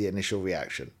witness the initial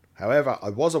reaction. However, I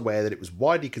was aware that it was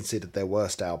widely considered their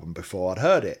worst album before I'd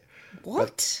heard it.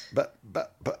 What? But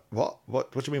what?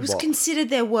 What do you mean, it was what? Considered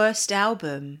their worst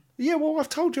album. Yeah, well, I've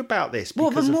told you about this.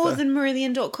 What, but more than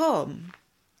Marillion.com?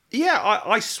 Yeah,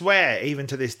 I swear, even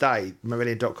to this day,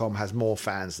 Marillion.com has more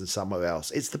fans than somewhere else.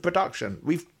 It's the production.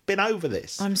 We've been over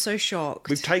this. I'm so shocked.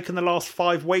 We've taken the last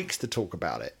 5 weeks to talk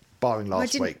about it, barring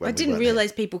last week. I didn't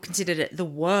realise people considered it the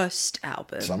worst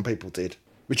album. Some people did,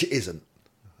 which it isn't.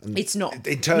 And it's not.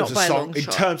 In terms of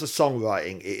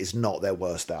songwriting, it is not their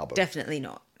worst album. Definitely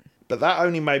not. But that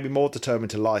only made me more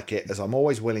determined to like it, as I'm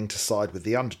always willing to side with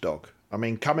the underdog. I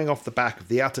mean, coming off the back of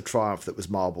the utter triumph that was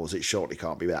Marbles, it surely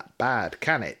can't be that bad,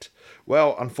 can it?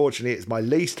 Well, unfortunately, it's my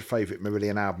least favourite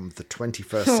Marillion album of the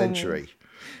 21st century.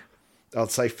 I'd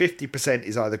say 50%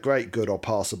 is either great, good or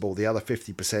passable. The other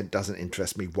 50% doesn't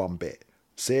interest me one bit.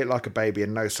 See It Like a Baby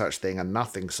and No Such Thing are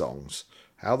nothing songs.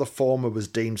 How the former was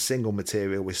deemed single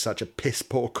material with such a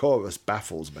piss-poor chorus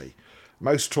baffles me.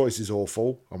 Most Choice is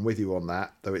awful, I'm with you on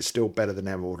that, though it's still better than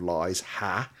Emerald Lies.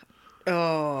 Ha!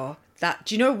 Oh,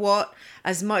 do you know what?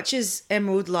 As much as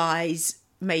Emerald Lies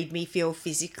made me feel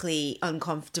physically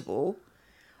uncomfortable,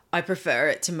 I prefer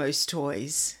it to Most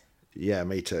Toys. Yeah,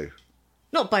 me too.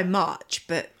 Not by much,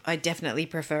 but I definitely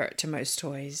prefer it to Most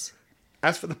Toys.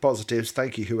 As for the positives,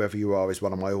 Thank You Whoever You Are is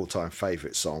one of my all-time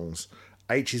favourite songs.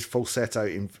 H's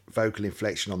falsetto vocal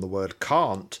inflection on the word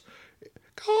can't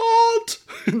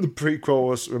in the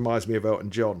pre-chorus reminds me of Elton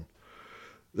John.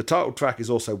 The title track is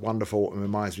also wonderful and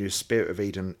reminds me of Spirit of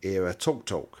Eden era Talk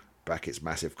Talk, brackets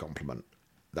massive compliment.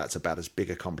 That's about as big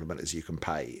a compliment as you can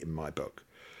pay in my book.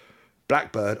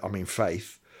 Blackbird,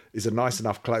 Faith, is a nice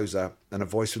enough closer, and A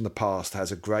Voice from the Past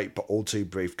has a great but all too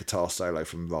brief guitar solo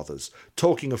from Rothers.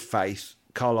 Talking of Faith,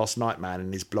 Carlos Nightman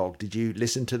in his blog, did you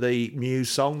listen to the Muse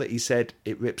song that he said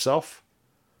it rips off?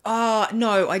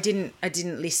 No, I didn't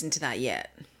listen to that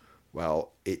yet.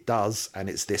 Well, it does, and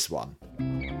it's this one.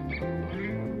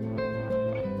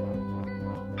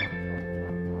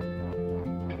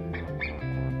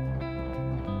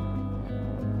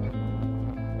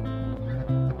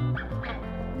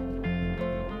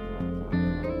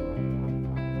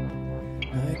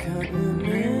 I can't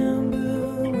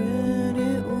remember when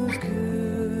it was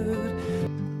good.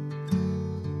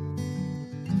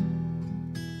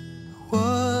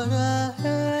 What I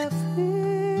have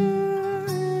here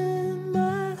in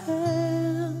my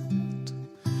hand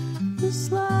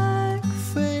is like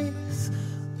faith,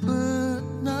 but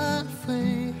not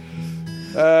faith.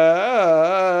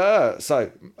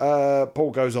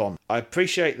 Paul goes on. I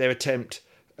appreciate their attempt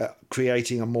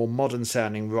creating a more modern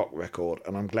sounding rock record,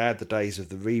 and I'm glad the days of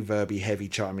the reverby heavy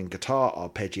chiming guitar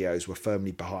arpeggios were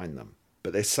firmly behind them.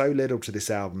 But there's so little to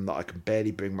this album that I can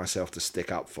barely bring myself to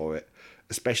stick up for it,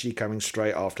 especially coming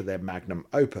straight after their magnum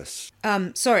opus.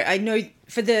 Sorry, I know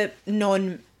for the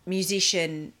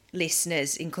non-musician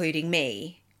listeners, including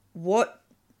me, what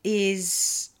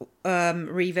is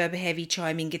reverb heavy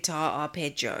chiming guitar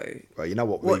arpeggio? Well, you know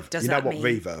what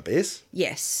reverb is?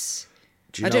 Yes.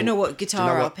 I don't know what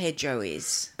guitar arpeggio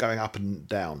is. Going up and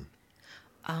down.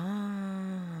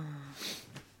 Oh,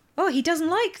 he doesn't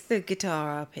like the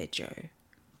guitar arpeggio.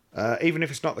 Even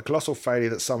if it's not the colossal failure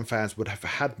that some fans would have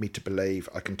had me to believe,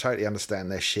 I can totally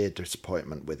understand their sheer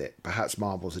disappointment with it. Perhaps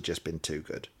Marbles have just been too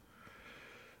good.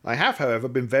 I have, however,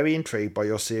 been very intrigued by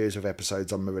your series of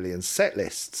episodes on Marillion's set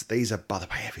lists. These are, by the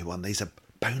way, everyone, these are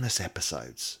bonus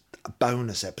episodes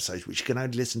which you can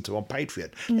only listen to on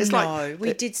Patreon.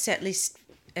 We did set list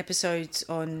episodes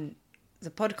on the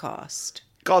podcast.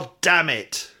 God damn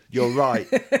it, you're right.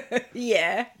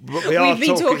 Yeah, we've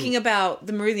been talking about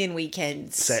the Marillion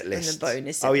weekends set list and the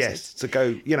bonus episodes. Oh yes, to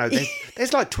go,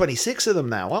 there's like 26 of them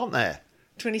now, aren't there?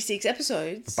 26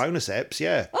 episodes, the bonus eps.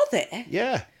 Yeah, are there?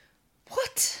 Yeah.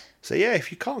 What? So yeah,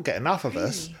 if you can't get enough of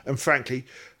us, and frankly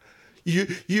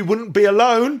you wouldn't be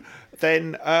alone,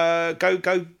 then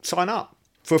go sign up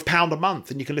for £1 a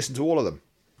month and you can listen to all of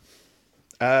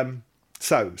them.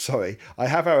 Sorry. I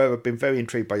have, however, been very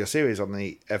intrigued by your series of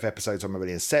episodes on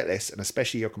Marillion's setlist, and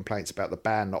especially your complaints about the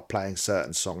band not playing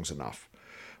certain songs enough.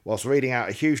 Whilst reading out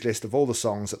a huge list of all the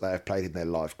songs that they have played in their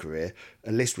live career,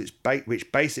 a list which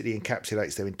basically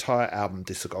encapsulates their entire album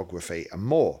discography and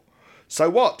more. So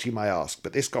what, you may ask,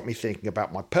 but this got me thinking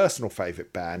about my personal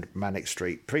favourite band, Manic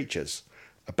Street Preachers,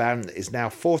 a band that is now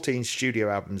 14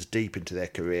 studio albums deep into their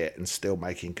career and still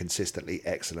making consistently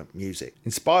excellent music.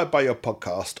 Inspired by your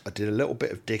podcast, I did a little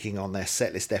bit of digging on their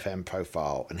Setlist FM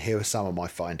profile, and here are some of my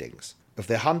findings. Of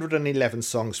their 111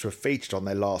 songs to have featured on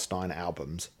their last 9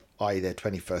 albums, i.e. their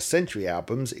 21st century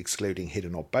albums, excluding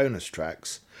hidden or bonus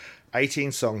tracks,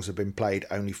 18 songs have been played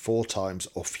only 4 times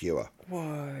or fewer.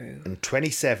 Whoa. And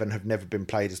 27 have never been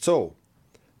played at all.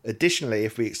 Additionally,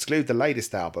 if we exclude the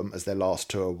latest album, as their last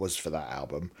tour was for that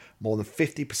album, more than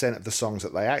 50% of the songs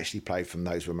that they actually played from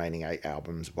those remaining 8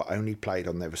 albums were only played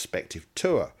on their respective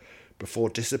tour, before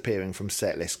disappearing from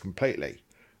set lists completely.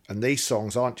 And these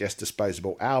songs aren't just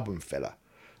disposable album filler.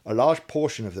 A large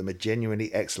portion of them are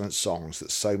genuinely excellent songs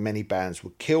that so many bands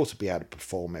would kill to be able to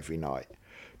perform every night.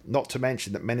 Not to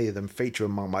mention that many of them feature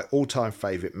among my all-time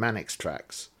favourite Mannix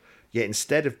tracks. Yet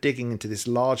instead of digging into this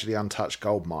largely untouched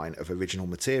goldmine of original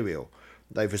material,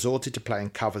 they've resorted to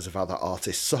playing covers of other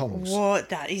artists' songs. What?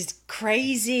 That is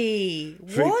crazy.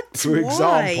 For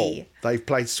example, they've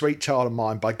played Sweet Child of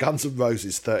Mine by Guns N'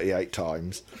 Roses 38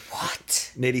 times.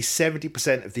 What? Nearly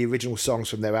 70% of the original songs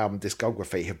from their album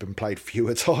discography have been played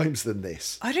fewer times than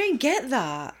this. I don't get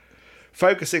that.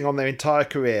 Focusing on their entire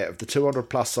career, of the 200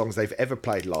 plus songs they've ever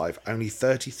played live, only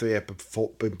 33 have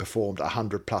been performed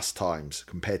 100 plus times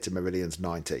compared to Marillion's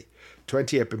 90.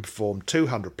 20 have been performed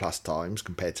 200 plus times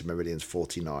compared to Marillion's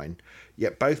 49,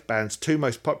 yet both bands' two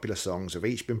most popular songs have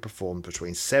each been performed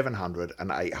between 700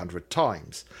 and 800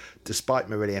 times, despite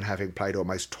Marillion having played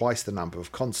almost twice the number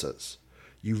of concerts.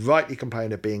 You rightly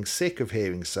complain of being sick of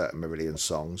hearing certain Marillion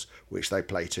songs, which they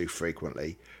play too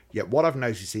frequently, yet what I've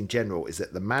noticed in general is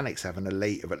that the Mannix have an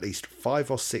elite of at least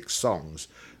 5 or 6 songs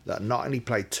that are not only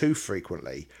played too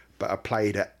frequently, but are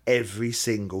played at every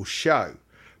single show,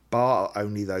 bar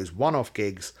only those one-off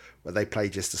gigs where they play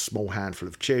just a small handful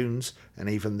of tunes, and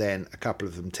even then a couple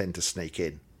of them tend to sneak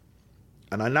in.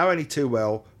 And I know only too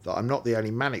well that I'm not the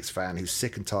only Mannix fan who's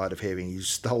sick and tired of hearing "You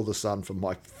stole the sun from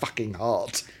my fucking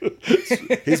heart."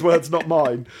 His words, not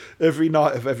mine, every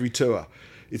night of every tour.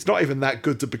 It's not even that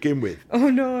good to begin with. Oh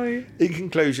no. In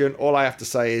conclusion, all I have to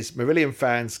say is, Marillion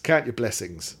fans, count your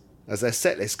blessings, as their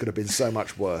set list could have been so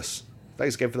much worse.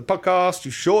 Thanks again for the podcast.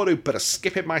 You sure do put a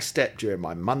skip in my step during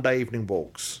my Monday evening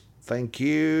walks. Thank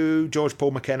you, George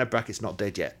Paul McKenna, brackets not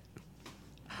dead yet.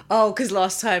 Oh, because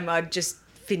last time I just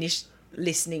finished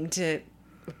listening to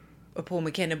a Paul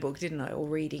McKenna book, didn't I, or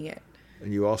reading it.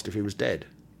 And you asked if he was dead?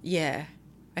 Yeah,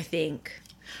 I think.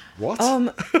 What?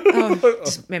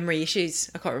 Just memory issues.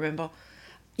 I can't remember.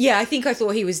 Yeah, I think I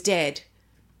thought he was dead.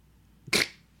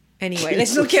 Anyway,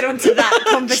 let's not get onto that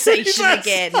conversation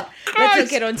again. Let's not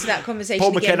get onto that conversation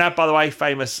Paul again. McKenna, by the way,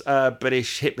 famous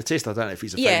British hypnotist. I don't know if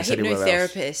he's a famous anywhere else.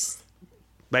 Hypnotherapist.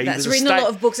 But That's written a lot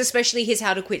of books, especially his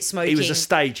How to Quit Smoking. He was a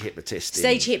stage hypnotist.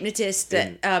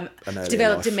 That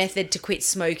developed a method to quit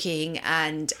smoking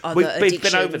and other addictions. We've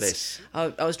been over this.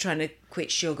 I was trying to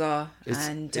quit sugar,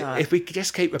 if we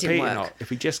just keep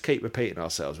repeating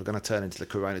ourselves, we're going to turn into the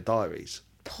Corona Diaries.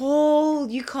 Paul,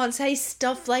 you can't say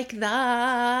stuff like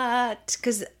that,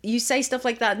 because you say stuff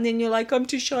like that and then you're like, I'm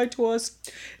too shy to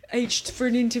ask H for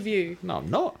an interview. No, I'm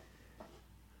not.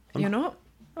 You're not?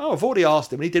 Oh, I've already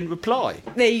asked him and he didn't reply.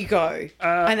 There you go.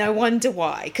 And I wonder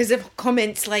why, because of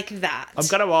comments like that. I'm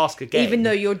going to ask again. Even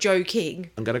though you're joking.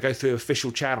 I'm going to go through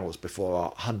official channels before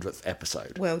our 100th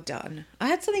episode. Well done. I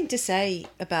had something to say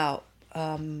about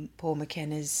Paul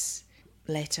McKenna's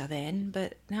letter then,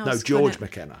 but now No, George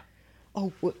McKenna.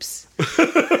 Oh, whoops.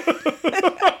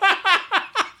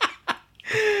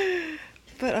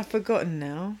 But I've forgotten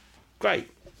now.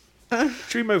 Great.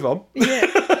 Should we move on?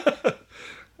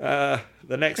 Yeah.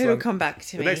 The next It'll one. come back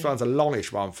to me. The next one's a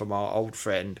longish one from our old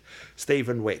friend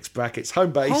Stephen Wicks, brackets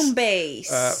home base. Home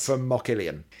base. From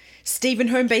Mockillian. Stephen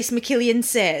Homebase McKillian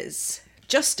says,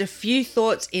 just a few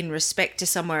thoughts in respect to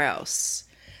Somewhere Else.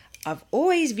 I've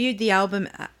always viewed the album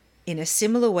in a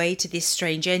similar way to This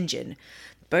Strange Engine.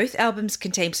 Both albums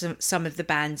contain some of the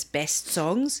band's best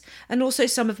songs and also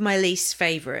some of my least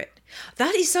favourite.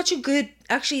 That is such a good...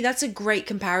 Actually, that's a great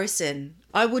comparison.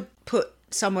 I would put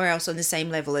Somewhere Else on the same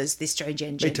level as This Strange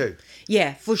Engine. Me too.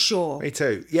 Yeah, for sure. Me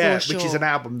too. Yeah, For which is sure. an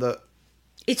album that...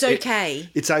 It's okay.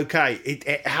 It's okay.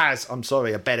 It has, I'm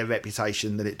sorry, a better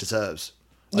reputation than it deserves.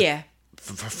 Yeah.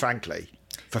 Frankly.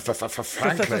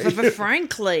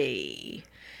 Frankly.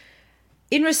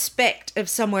 In respect of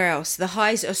Somewhere Else, the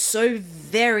highs are so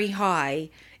very high,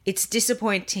 it's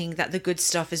disappointing that the good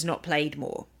stuff is not played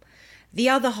more. The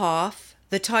other half,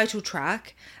 the title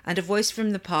track, and A Voice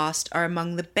from the Past are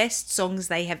among the best songs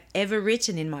they have ever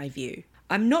written in my view.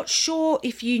 I'm not sure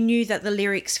if you knew that the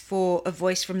lyrics for A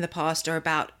Voice from the Past are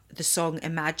about the song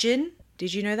Imagine.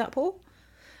 Did you know that, Paul?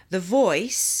 The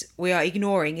voice we are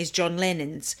ignoring is John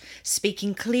Lennon's,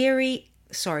 speaking clearly...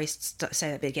 Sorry,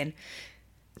 say that bit again.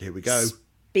 Here we go.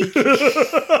 Speaking... I'm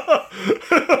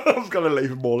going to leave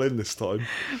them all in this time.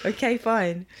 Okay,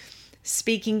 fine.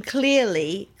 Speaking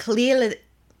clearly...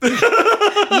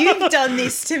 You've done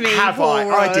this to me, Have Paul I?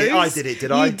 Rose. I did it,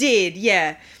 did I? You did,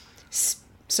 yeah.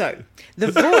 So,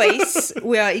 the voice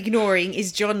we are ignoring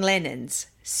is John Lennon's,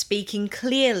 speaking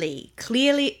clearly,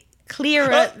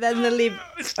 clearer than the lib...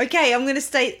 Okay, I'm going to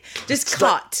state... Just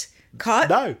cut. Cut?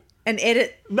 No. and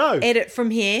edit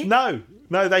from here?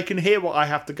 No, they can hear what I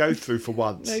have to go through for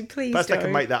once. No, please Perhaps don't. they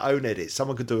can make their own edit.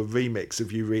 Someone could do a remix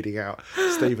of you reading out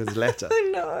Stephen's letter.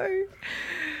 No.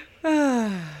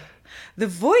 The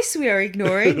voice we are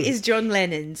ignoring is John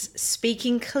Lennon's,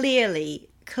 speaking clearly,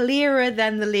 clearer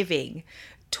than the living,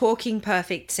 talking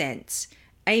perfect sense.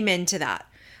 Amen to that.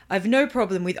 I've no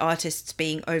problem with artists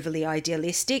being overly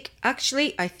idealistic.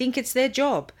 Actually, I think it's their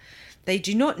job. They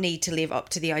do not need to live up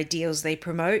to the ideals they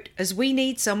promote, as we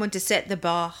need someone to set the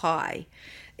bar high.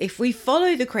 If we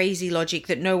follow the crazy logic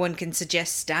that no one can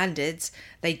suggest standards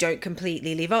they don't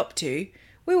completely live up to,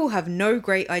 we will have no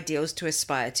great ideals to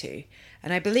aspire to.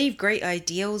 And I believe great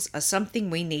ideals are something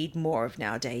we need more of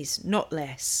nowadays, not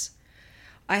less.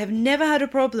 I have never had a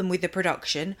problem with the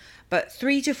production, but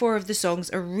 3 to 4 of the songs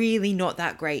are really not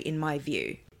that great in my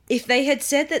view. If they had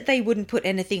said that they wouldn't put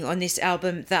anything on this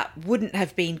album that wouldn't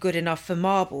have been good enough for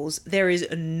Marbles, there is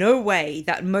no way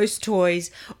that Most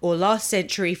Toys or Last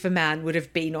Century for Man would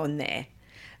have been on there.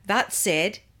 That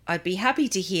said, I'd be happy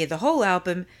to hear the whole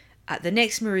album at the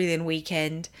next Marillion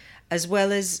weekend, as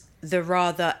well as the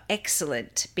rather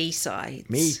excellent B-sides.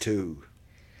 Me too.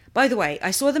 By the way,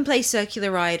 I saw them play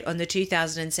Circular Ride on the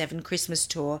 2007 Christmas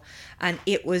tour, and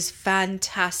it was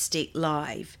fantastic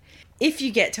live. If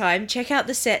you get time, check out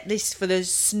the set list for the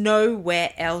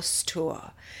Snowhere Else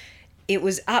tour. It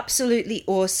was absolutely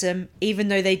awesome, even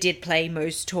though they did play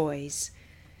Most Toys.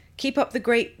 Keep up the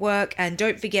great work, and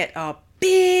don't forget our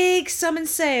big summer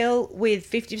sale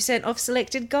with 50% off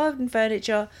selected garden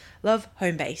furniture. Love,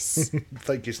 Homebase.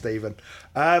 Thank you, Stephen.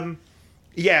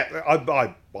 Yeah,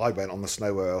 I went on the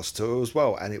Snowhere Else tour as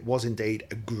well, and it was indeed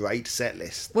a great set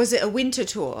list. Was it a winter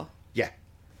tour? Yeah.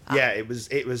 Yeah, it was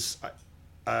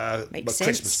Makes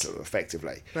Christmas sense. tour,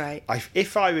 effectively. Right.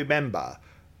 If I remember,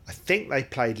 I think they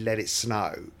played Let It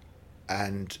Snow,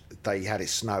 and they had it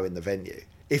snow in the venue.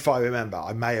 If I remember,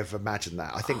 I may have imagined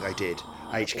that. I think they did.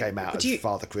 H came out as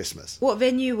Father Christmas. What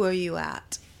venue were you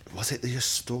at? Was it the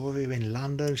Astoria in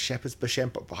London, Shepherd's Bush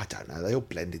Empire? I don't know. They all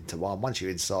blend into one. Once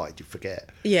you're inside, you forget.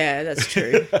 Yeah, that's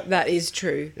true. That is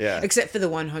true. Yeah. Except for the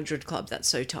 100 Club, that's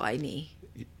so tiny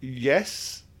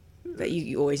Yes. that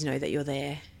you always know that you're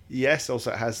there. Yes,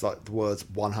 also it has like the words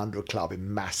 100 Club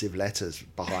in massive letters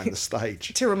behind the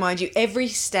stage. To remind you, every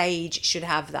stage should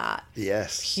have that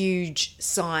Yes. huge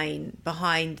sign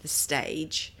behind the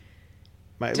stage.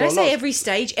 Mate, Did I say every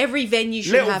stage? Every venue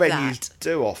should little have venues that.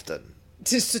 do often.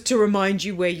 Just to remind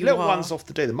you where you Little are. ones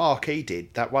often do. The Marquee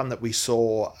did. That one that we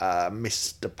saw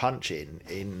Mr. Punch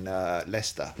in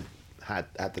Leicester had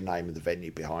the name of the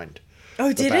venue behind. Oh,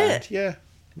 the did band. it? Yeah.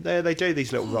 They do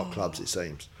these little rock clubs, it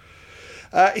seems.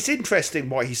 It's interesting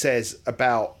what he says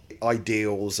about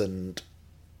ideals and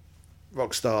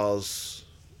rock stars,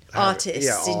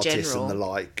 Artists in general. and the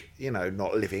like.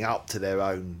 Not living up to their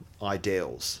own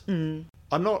ideals.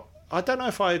 I don't know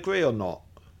if I agree or not,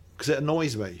 because it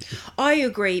annoys me. I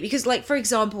agree, because, like, for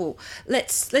example,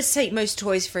 let's take Most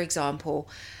Toys for example.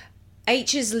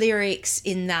 H's lyrics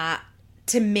in that,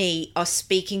 to me, are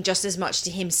speaking just as much to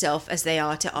himself as they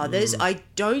are to others. I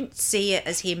don't see it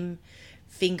as him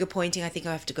finger pointing. I think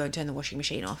I have to go and turn the washing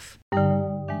machine off.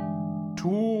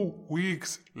 2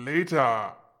 weeks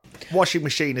later. Washing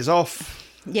machine is off.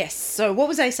 Yes. So what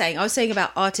was I saying? I was saying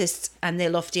about artists and their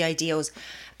lofty ideals,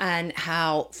 and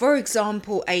how, for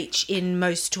example, H in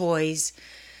Most Toys,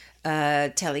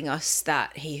 telling us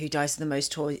that he who dies in the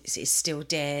most toys is still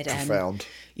dead. Profound.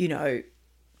 And,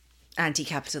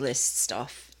 anti-capitalist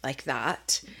stuff like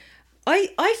that. I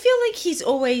feel like he's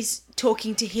always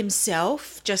talking to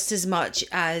himself just as much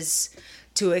as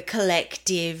to a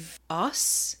collective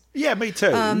us. Yeah, me too.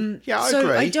 I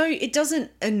agree. It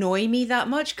doesn't annoy me that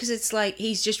much, because it's like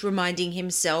he's just reminding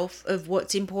himself of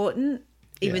what's important,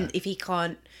 even if he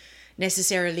can't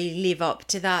necessarily live up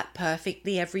to that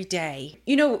perfectly every day.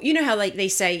 You know how, like, they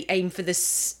say aim for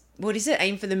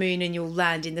aim for the moon and you'll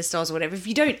land in the stars or whatever. If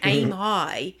you don't aim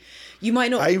high, you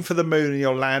might not aim for the moon and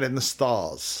you'll land in the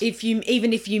stars.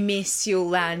 Even if you miss, you'll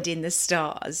land in the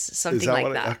stars. Something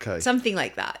like that. Okay. Something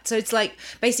like that. So it's like,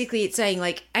 basically it's saying,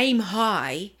 like, aim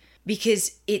high,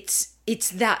 because it's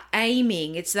that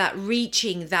aiming, it's that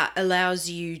reaching that allows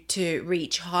you to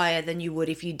reach higher than you would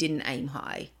if you didn't aim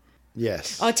high.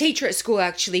 Yes. Our teacher at school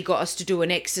actually got us to do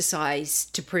an exercise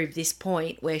to prove this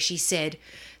point, where she said,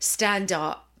 stand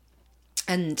up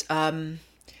and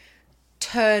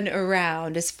turn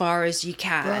around as far as you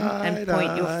can and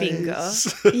point your finger.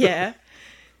 Yeah.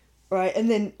 Right. And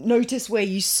then notice where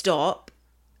you stop,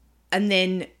 and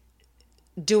then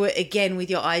do it again with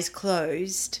your eyes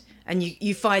closed, and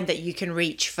you find that you can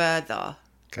reach further.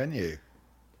 Can you?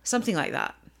 Something like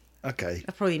that. Okay.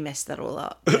 I probably messed that all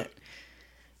up. But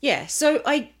Yeah, so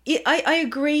I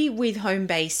agree with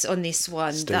Homebase on this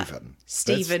one.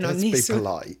 Stephen. On this one. Let's be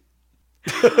polite.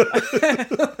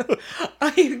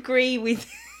 I agree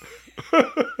with...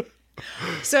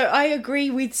 So I agree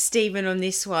with Stephen on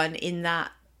this one in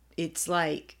that it's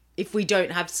like, if we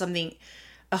don't have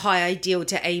a high ideal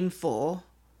to aim for,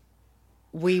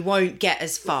 we won't get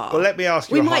as far. Well, let me ask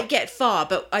you... We might get far,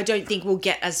 but I don't think we'll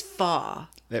get as far.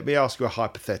 Let me ask you a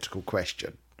hypothetical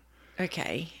question.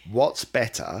 Okay. What's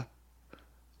better?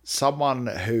 Someone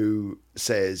who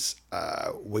says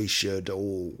we should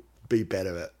all be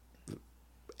better at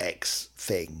X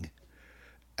thing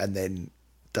and then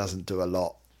doesn't do a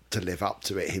lot to live up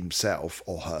to it himself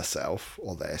or herself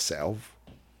or theirself,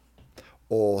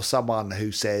 or someone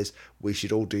who says we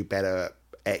should all do better at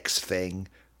X thing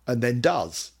and then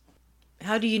does.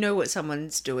 How do you know what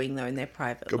someone's doing though in their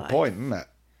private life? Good point, isn't it?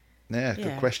 Yeah,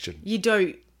 good question. You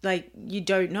don't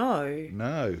know.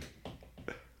 No.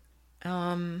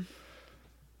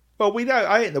 Well, we know.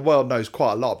 I think the world knows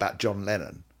quite a lot about John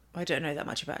Lennon. I don't know that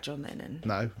much about John Lennon.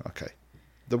 No, okay.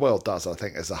 The world does, I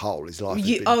think, as a whole. His life.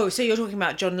 So you're talking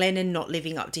about John Lennon not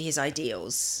living up to his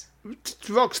ideals?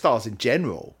 Rock stars in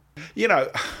general. You know,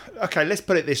 okay, let's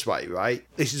put it this way, right?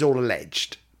 This is all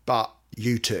alleged, but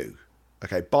U2.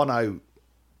 Okay, Bono,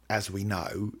 as we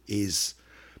know, is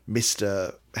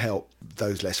Mr. Help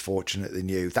Those Less Fortunate Than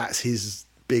You. That's his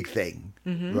big thing,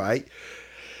 right?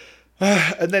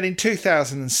 And then in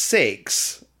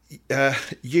 2006,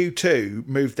 U2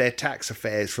 moved their tax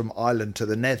affairs from Ireland to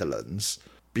the Netherlands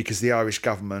because the Irish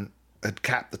government had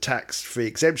capped the tax-free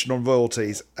exemption on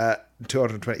royalties at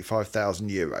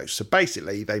 €225,000. So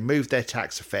basically, they moved their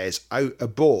tax affairs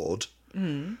abroad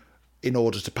in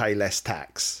order to pay less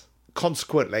tax.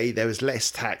 Consequently, there was less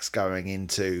tax going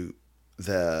into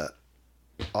the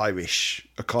Irish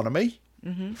economy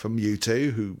from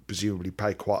U2, who presumably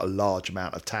pay quite a large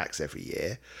amount of tax every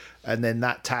year. And then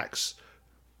that tax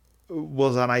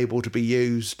was unable to be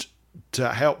used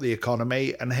to help the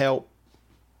economy and help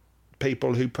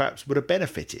people who perhaps would have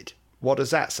benefited. What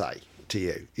does that say to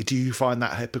you? Do you find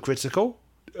that hypocritical?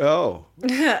 Oh.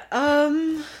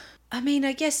 I mean,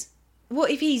 I guess, what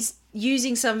if he's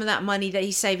using some of that money that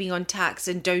he's saving on tax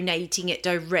and donating it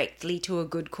directly to a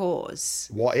good cause?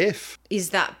 What if?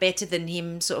 Is that better than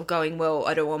him sort of going, well,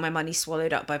 I don't want my money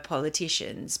swallowed up by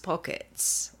politicians'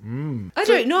 pockets? I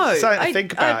don't know. Something to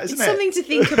think about, isn't it? Something to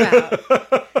think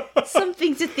about.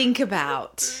 Something to think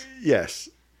about. Yes.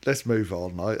 Let's move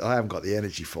on. I haven't got the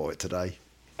energy for it today.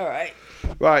 All right.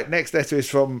 Right, next letter is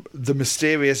from the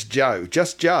mysterious Joe.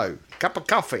 Just Joe. Cup of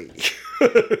coffee.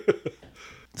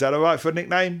 Is that all right for a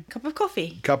nickname? Cup of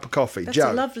coffee. Cup of coffee. That's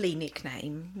Joe. a lovely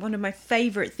nickname. One of my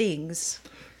favourite things.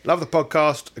 Love the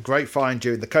podcast. A great find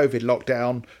during the COVID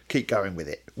lockdown. Keep going with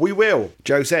it. We will.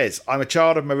 Joe says, I'm a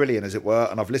child of Marillion, as it were,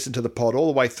 and I've listened to the pod all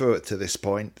the way through it to this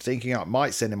point, thinking I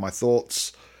might send in my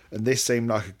thoughts, and this seemed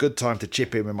like a good time to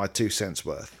chip in with my 2 cents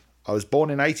worth. I was born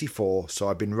in 84, so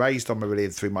I've been raised on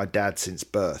Marillion through my dad since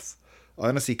birth. I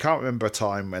honestly can't remember a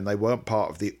time when they weren't part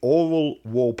of the oral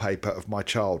wallpaper of my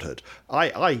childhood.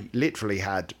 I literally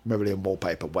had Marillion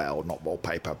wallpaper, well, not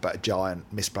wallpaper, but a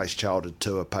giant Misplaced Childhood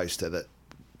tour poster that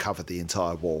covered the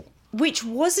entire wall. Which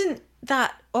wasn't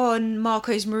that on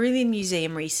Marco's Marillion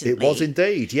Museum recently? It was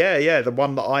indeed, yeah, the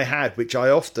one that I had, which I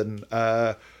often...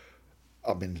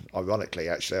 I mean, ironically,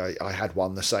 actually, I had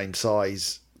one the same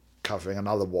size covering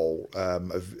another wall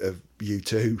of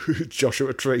U2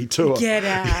 Joshua Tree tour. Get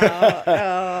out.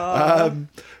 Oh.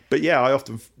 But yeah, I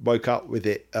often woke up with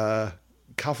it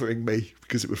covering me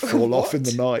because it would fall off in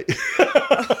the night.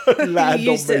 Land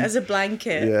you used on me. it as a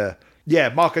blanket. Yeah,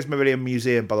 Marco's Marillion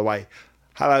Museum, by the way.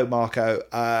 Hello, Marco.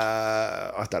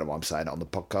 I don't know why I'm saying it on the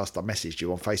podcast. I messaged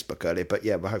you on Facebook earlier, but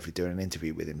yeah, we're hopefully doing an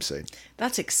interview with him soon.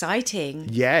 That's exciting.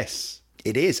 Yes.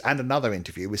 It is, and another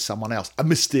interview with someone else, a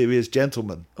mysterious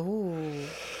gentleman. Ooh.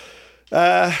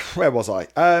 Where was I?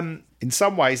 In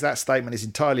some ways, that statement is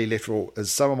entirely literal,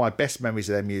 as some of my best memories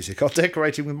of their music are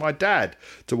decorating with my dad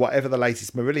to whatever the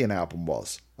latest Marillion album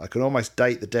was. I can almost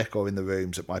date the decor in the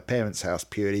rooms at my parents' house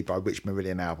purely by which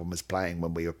Marillion album was playing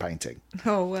when we were painting.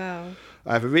 Oh, wow.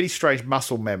 I have a really strange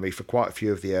muscle memory for quite a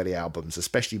few of the early albums,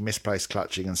 especially Misplaced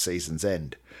Clutching and Season's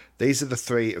End. These are the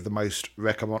three of the most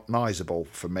recognisable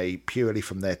for me, purely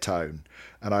from their tone,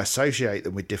 and I associate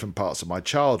them with different parts of my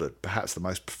childhood, perhaps the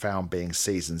most profound being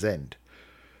Season's End.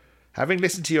 Having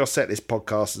listened to your setlist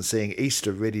podcast and seeing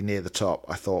Easter really near the top,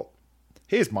 I thought,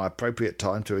 here's my appropriate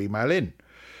time to email in.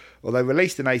 Although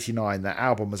released in 89, that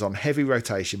album was on heavy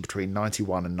rotation between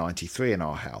 91 and 93 in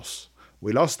our house.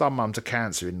 We lost our mum to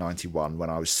cancer in 91 when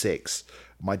I was 6.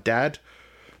 My dad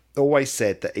always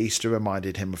said that Easter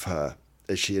reminded him of her.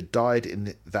 as she had died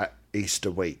in that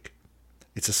Easter week.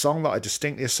 It's a song that I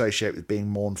distinctly associate with being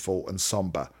mournful and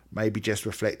sombre, maybe just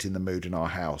reflecting the mood in our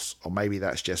house, or maybe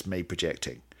that's just me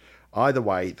projecting. Either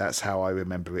way, that's how I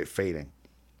remember it feeling.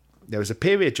 There was a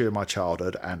period during my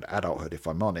childhood and adulthood, if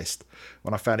I'm honest,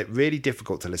 when I found it really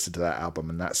difficult to listen to that album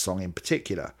and that song in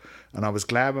particular, and I was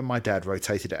glad when my dad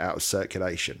rotated it out of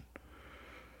circulation.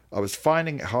 I was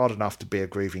finding it hard enough to be a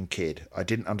grieving kid. I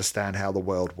didn't understand how the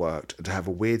world worked, and to have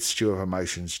a weird stew of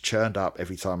emotions churned up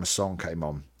every time a song came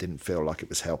on didn't feel like it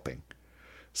was helping.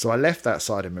 So I left that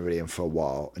side of Marillion for a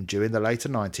while, and during the later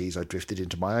 90s I drifted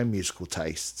into my own musical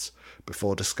tastes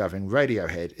before discovering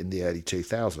Radiohead in the early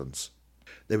 2000s.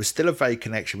 There was still a vague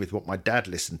connection with what my dad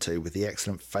listened to with the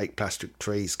excellent Fake Plastic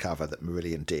Trees cover that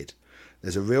Marillion did.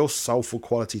 There's a real soulful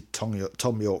quality to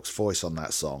Tom York's voice on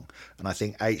that song, and I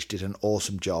think H did an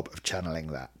awesome job of channeling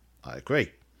that. I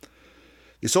agree.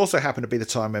 This also happened to be the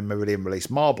time when Marillion released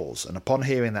Marbles, and upon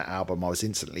hearing that album I was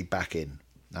instantly back in,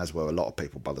 as were a lot of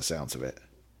people by the sounds of it.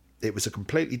 It was a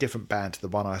completely different band to the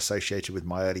one I associated with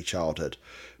my early childhood,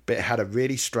 but it had a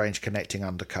really strange connecting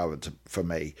undercurrent for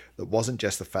me that wasn't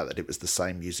just the fact that it was the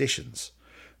same musicians.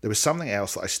 There was something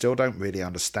else that I still don't really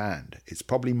understand. It's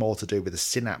probably more to do with the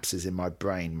synapses in my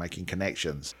brain making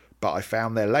connections, but I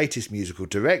found their latest musical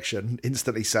direction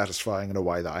instantly satisfying in a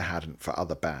way that I hadn't for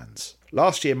other bands.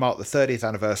 Last year marked the 30th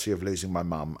anniversary of losing my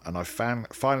mum, and I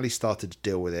finally started to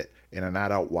deal with it in an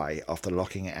adult way after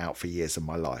locking it out for years of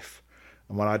my life.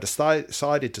 And when I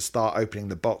decided to start opening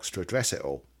the box to address it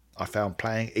all, I found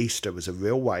playing Easter was a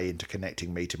real way into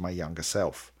connecting me to my younger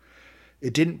self.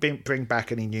 It didn't bring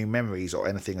back any new memories or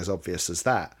anything as obvious as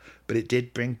that, but it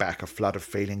did bring back a flood of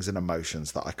feelings and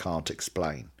emotions that I can't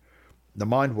explain. The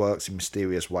mind works in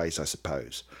mysterious ways, I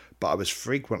suppose, but I was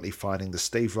frequently finding the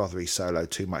Steve Rothery solo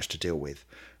too much to deal with,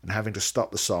 and having to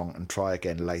stop the song and try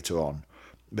again later on,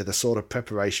 with a sort of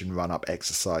preparation run-up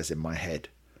exercise in my head.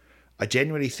 I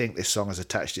genuinely think this song has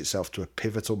attached itself to a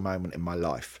pivotal moment in my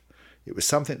life. It was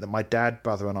something that my dad,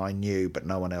 brother and I knew, but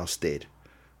no one else did.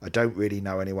 I don't really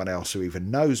know anyone else who even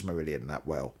knows Marillion that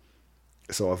well,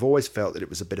 so I've always felt that it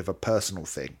was a bit of a personal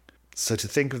thing. So to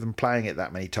think of them playing it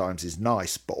that many times is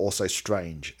nice, but also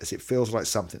strange, as it feels like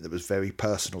something that was very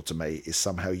personal to me is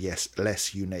somehow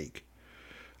less unique.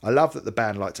 I love that the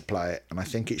band like to play it, and I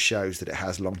think it shows that it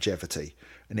has longevity,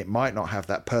 and it might not have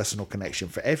that personal connection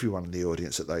for everyone in the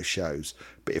audience at those shows,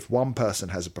 but if one person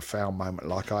has a profound moment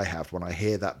like I have when I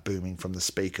hear that booming from the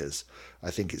speakers,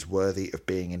 I think it's worthy of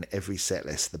being in every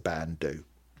setlist the band do.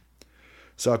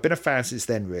 So I've been a fan since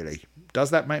then, really.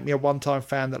 Does that make me a one-time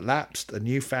fan that lapsed, a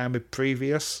new fan with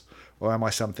previous, or am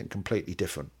I something completely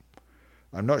different?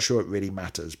 I'm not sure it really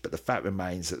matters, but the fact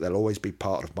remains that they'll always be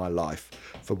part of my life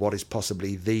for what is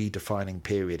possibly the defining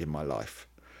period in my life.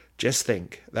 Just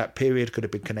think, that period could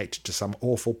have been connected to some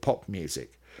awful pop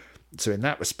music. So in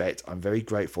that respect, I'm very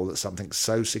grateful that something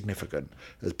so significant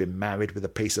has been married with a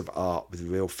piece of art with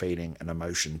real feeling and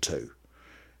emotion too.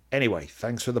 Anyway,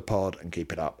 thanks for the pod and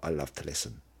keep it up. I love to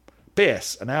listen.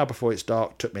 P.S. An Hour Before It's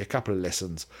Dark took me a couple of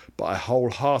listens, but I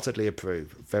wholeheartedly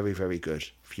approve. Very, very good.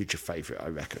 Future favourite, I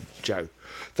reckon. Joe.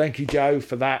 Thank you, Joe,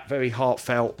 for that very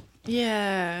heartfelt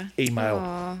email.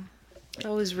 Aww.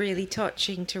 That was really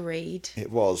touching to read.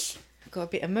 It was. I got a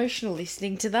bit emotional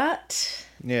listening to that.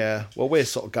 Yeah. Well, we're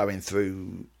sort of going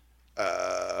through...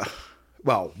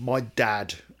 my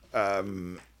dad...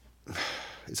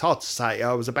 it's hard to say.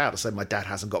 I was about to say my dad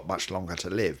hasn't got much longer to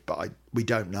live, but we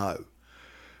don't know.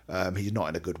 He's not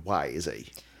in a good way, is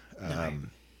he? No.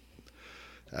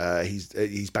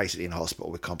 He's basically in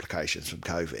hospital with complications from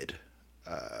COVID.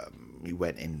 He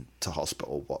went into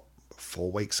hospital,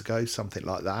 4 weeks ago, something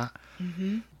like that,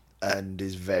 and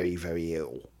is very, very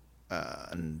ill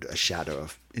and a shadow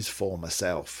of his former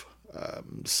self.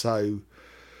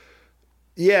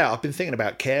 Yeah, I've been thinking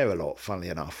about care a lot, funnily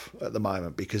enough, at the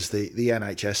moment, because the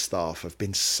NHS staff have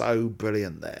been so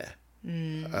brilliant there.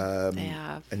 They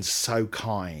have. And so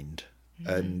kind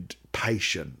and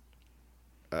patient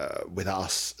with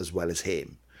us as well as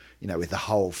him, with the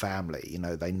whole family.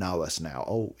 They know us now.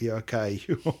 Oh, you okay?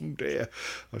 Oh dear,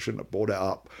 I shouldn't have brought it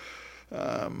up.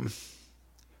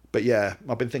 But yeah,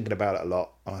 I've been thinking about it a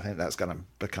lot. I think that's going to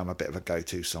become a bit of a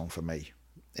go-to song for me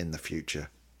in the future.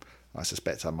 I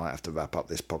suspect I might have to wrap up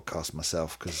this podcast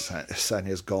myself because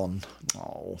Sanya's gone.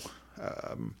 Oh.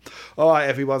 All right,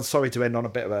 everyone. Sorry to end on a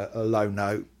bit of a low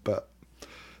note, but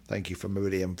thank you for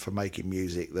Marillion for making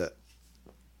music that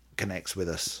connects with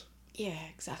us. Yeah,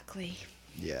 exactly.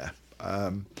 Yeah.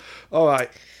 All right.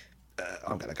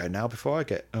 I'm going to go now before I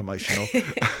get emotional.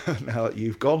 Now that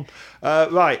you've gone.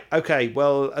 Right. Okay.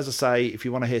 Well, as I say, if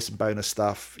you want to hear some bonus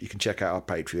stuff, you can check out our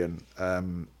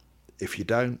Patreon. If you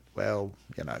don't, well,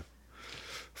 you know,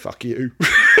 fuck you.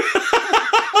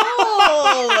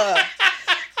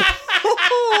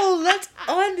 Oh, that's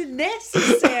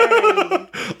unnecessary.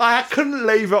 I couldn't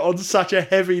leave it on such a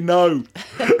heavy note.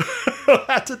 I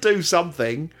had to do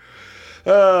something.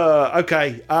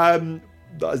 Okay.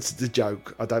 That's the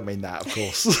joke. I don't mean that, of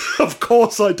course. Of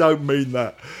course I don't mean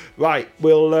that. Right,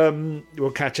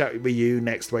 we'll catch up with you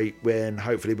next week when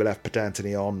hopefully we'll have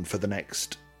Pedantony on for the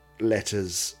next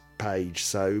letters page.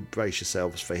 So brace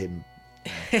yourselves for him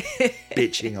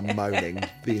bitching and moaning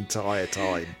the entire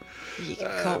time.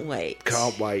 Can't wait.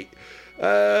 Can't wait.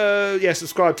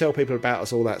 Subscribe, tell people about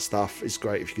us, all that stuff. It's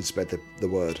great if you can spread the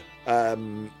word.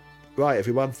 Right,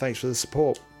 everyone, thanks for the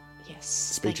support. Yes.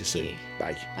 Speak to you soon.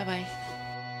 Bye. Bye-bye.